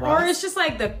embarrassed? Or it's just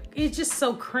like it's just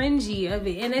so cringy of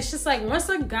it, and it's just like once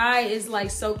a guy is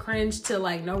like so cringe to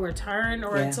like no return,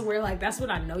 or to where like that's what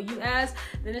I know you as,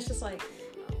 then it's just like.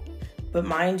 But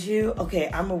mind you, okay,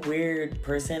 I'm a weird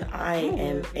person.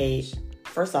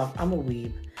 First off, I'm a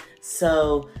weeb.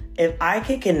 So if I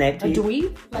could connect you,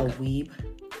 dweeb, a weeb,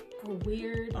 a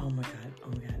weird. Oh my god.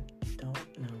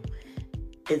 Don't know.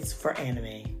 It's for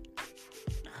anime.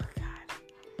 Oh god.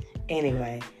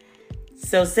 Anyway,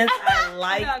 so since I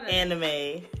like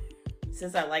anime,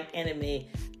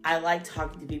 I like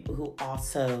talking to people who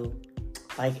also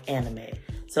like anime.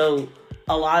 So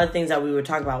a lot of things that we were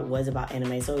talking about was about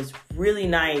anime. So it's really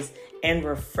nice and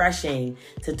refreshing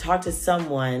to talk to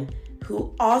someone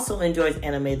who also enjoys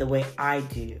anime the way I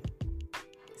do.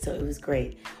 So it was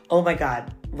great. Oh my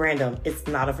god, random. It's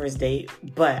not a first date,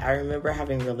 but I remember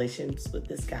having relations with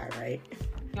this guy, right?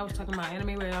 Y'all was talking about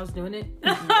anime where I was doing it?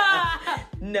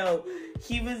 No,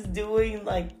 he was doing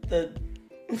like the...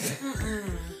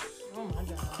 Oh my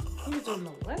god. He was doing the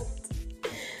what?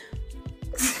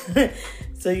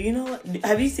 So you know,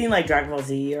 have you seen like Dragon Ball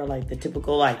Z or like the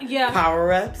typical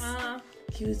power-ups?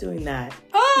 He was doing that.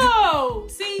 Oh,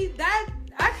 see that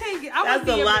I can't get. I wouldn't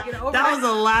be able to get over that was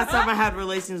the last time I had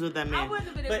relations with that man. I wouldn't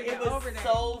have been able to get over that. But it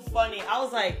was so funny. I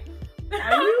was like,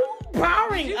 "Are you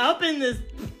powering up in this?"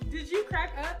 Did you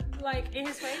crack up like in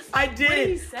his face? I did. What did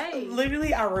he say?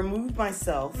 Literally, I removed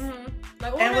myself and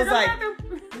was like,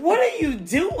 "What are you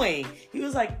doing?" He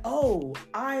was like, "Oh,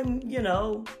 I'm,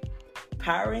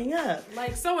 powering up."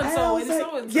 Like so-and-so and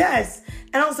so-and-so. Yes.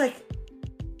 And I was like,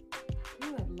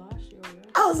 you have lost your...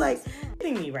 I was like,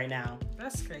 hitting me right now.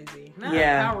 That's crazy. Not a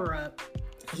power up.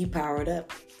 He powered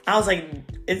up. I was like,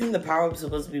 isn't the power up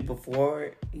supposed to be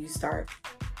before you start?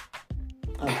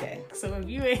 Okay. So if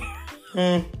you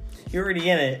ain't... You're already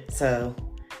in it, so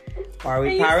why are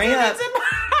we powering up?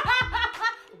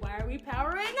 Why are we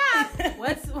powering up?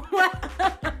 What?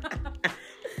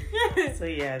 So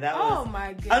yeah, that was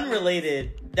my goodness.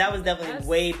 Unrelated. That was definitely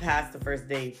way past the first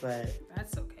date, but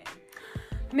that's okay.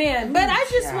 Man, but I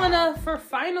just wanna, for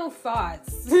final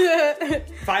thoughts.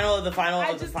 Final of the final.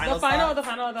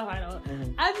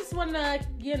 Mm-hmm. I just wanna,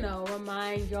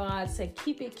 remind y'all to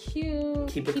keep it cute,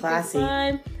 keep it classy,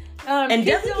 fun. And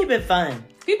definitely keep it fun.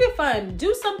 Keep it fun.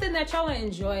 Do something that y'all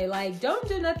enjoy. Like, don't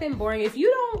do nothing boring. If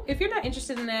you're not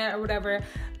interested in that or whatever,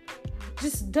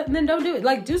 then don't do it.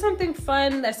 Like, do something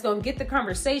fun that's gonna get the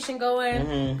conversation going.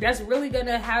 Mm-hmm. That's really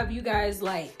gonna have you guys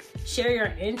like share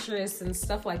your interests and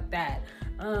stuff like that.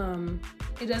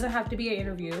 It doesn't have to be an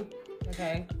interview.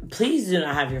 Okay. Please do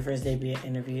not have your first date be an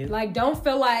interview. Like, don't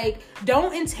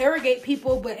interrogate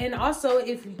people, and also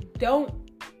if you don't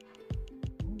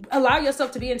allow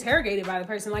yourself to be interrogated by the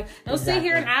person. Like, don't sit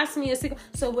here and ask me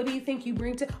so what do you think you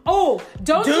bring to...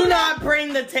 Do not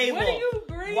bring the table. What do you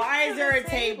bring? Why is there a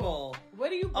table? What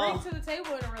do you bring to the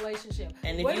table in a relationship?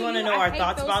 And if you want to know our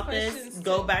thoughts about this,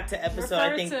 go back to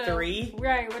episode, 3.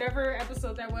 Right, whatever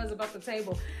episode that was about the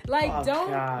table. Like,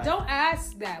 don't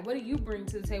ask that. What do you bring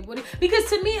to the table? Because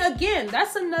to me, again,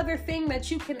 that's another thing that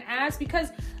you can ask,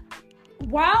 because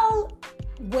while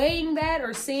weighing that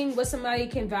or seeing what somebody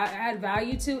can add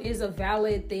value to is a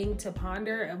valid thing to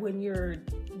ponder when you're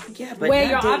weighing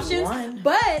your options.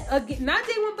 But not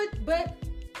day one, but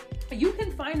you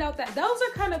can find out that those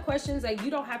are kind of questions that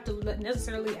you don't have to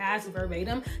necessarily ask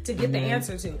verbatim to get the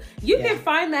answer to. You can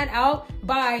find that out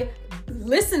by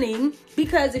listening,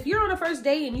 because if you're on a first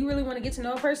date and you really want to get to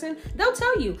know a person, they'll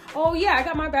tell you, oh yeah, I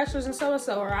got my bachelor's in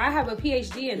so-and-so, or I have a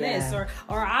PhD in this, or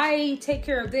I take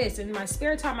care of this, in my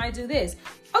spare time I do this.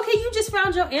 Okay, you just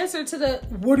found your answer to the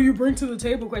what do you bring to the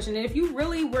table question. And if you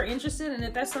really were interested, and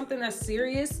if that's something that's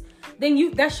serious,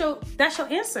 then that's your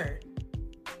answer.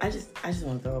 I just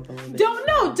want to throw up a little bit.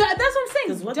 That's what I'm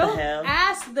saying. What don't the hell?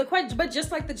 ask the question. But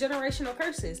just like the generational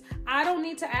curses, I don't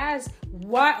need to ask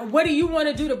what do you want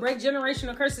to do to break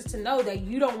generational curses to know that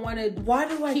you don't want to. Why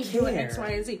do I keep care? doing X, Y,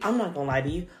 and Z? I'm not gonna lie to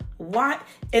you. Why?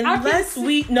 Unless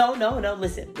we no.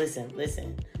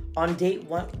 Listen. On date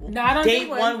one, not on date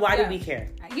one. Why do we care?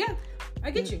 Yeah. I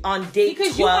get you. On date 12.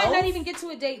 Because you might not even get to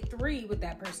a date 3 with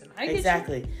that person. I get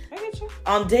exactly. you. I get you.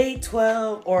 On date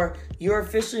 12, or you're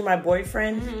officially my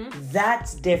boyfriend,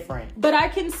 that's different. But I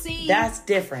can see... That's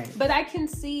different. But I can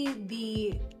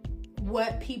see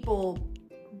what people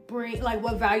bring, like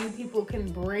what value people can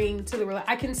bring to the relationship.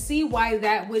 I can see why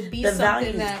that would be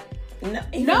something that... But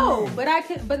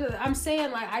I'm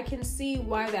saying, like, I can see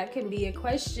why that can be a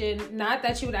question. Not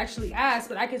that you would actually ask,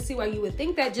 but I can see why you would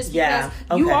think that, just because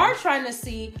you are trying to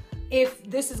see if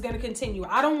this is going to continue.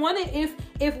 I don't want to,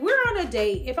 if we're on a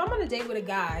date, if I'm on a date with a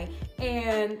guy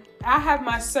and I have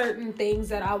my certain things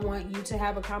that I want you to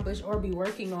have accomplished or be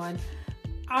working on,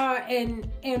 and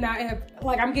I have,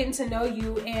 like, I'm getting to know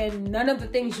you, and none of the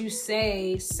things you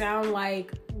say sound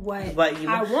like what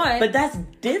I want. But that's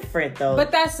different, though.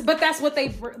 But that's what they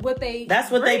brought to the table.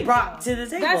 That's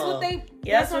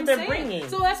what they're bringing.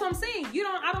 So that's what I'm saying.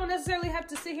 I don't necessarily have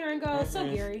to sit here and go, so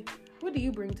Gary, what do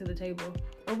you bring to the table,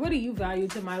 or what do you value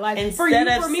to my life? For me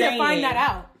to find that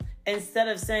out. Instead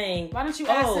of saying, why don't you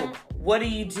ask him, what do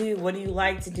you do? What do you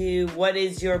like to do? What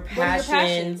is your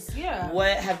passions? Yeah.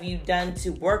 What have you done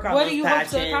to work on what those do you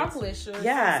passions? hope to accomplish? Or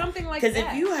something like that.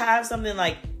 Because if you have something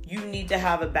like, you need to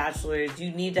have a bachelor's,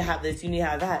 you need to have this, you need to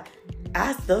have that,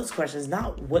 ask those questions,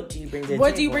 not what do you bring to the table.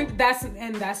 What do you bring? That's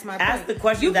my point. Ask the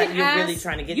question that you're really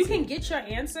trying to get to. You can get your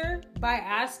answer by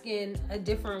asking a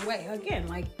different way. Again,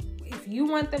 like, if you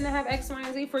want them to have X, Y,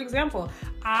 and Z, for example,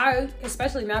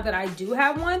 especially now that I do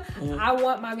have one, I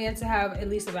want my man to have at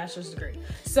least a bachelor's degree.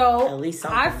 So at least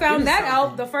I found that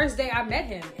out the first day I met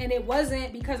him. And it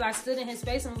wasn't because I stood in his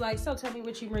face and was like, so tell me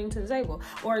what you bring to the table.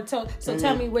 Or tell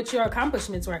me what your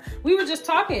accomplishments were. We were just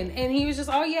talking, and he was just,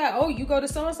 oh yeah, oh, you go to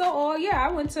so-and-so? Oh yeah,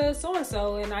 I went to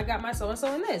so-and-so and I got my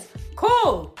so-and-so in this.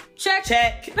 Cool. Check.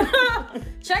 Check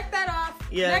that off.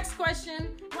 Yeah. Next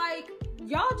question. Like,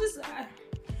 y'all just...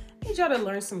 I need y'all to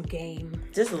learn some game.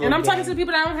 Just a little. And I'm talking to the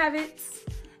people that don't have it.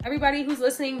 Everybody who's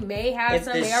listening may have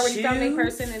some. They already found their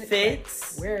person and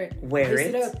fits. Wear it. Wear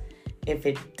it. If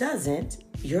it doesn't,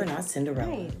 you're not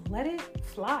Cinderella. Hey, let it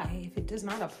fly if it does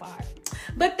not apply.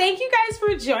 But thank you guys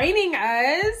for joining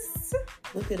us.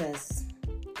 Look at us.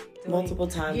 Multiple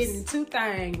times. Getting 2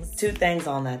 things. 2 things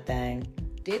on that thing.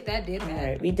 Did that. All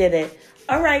right, we did it.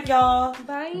 All right, y'all.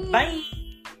 Bye.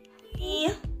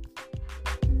 Bye.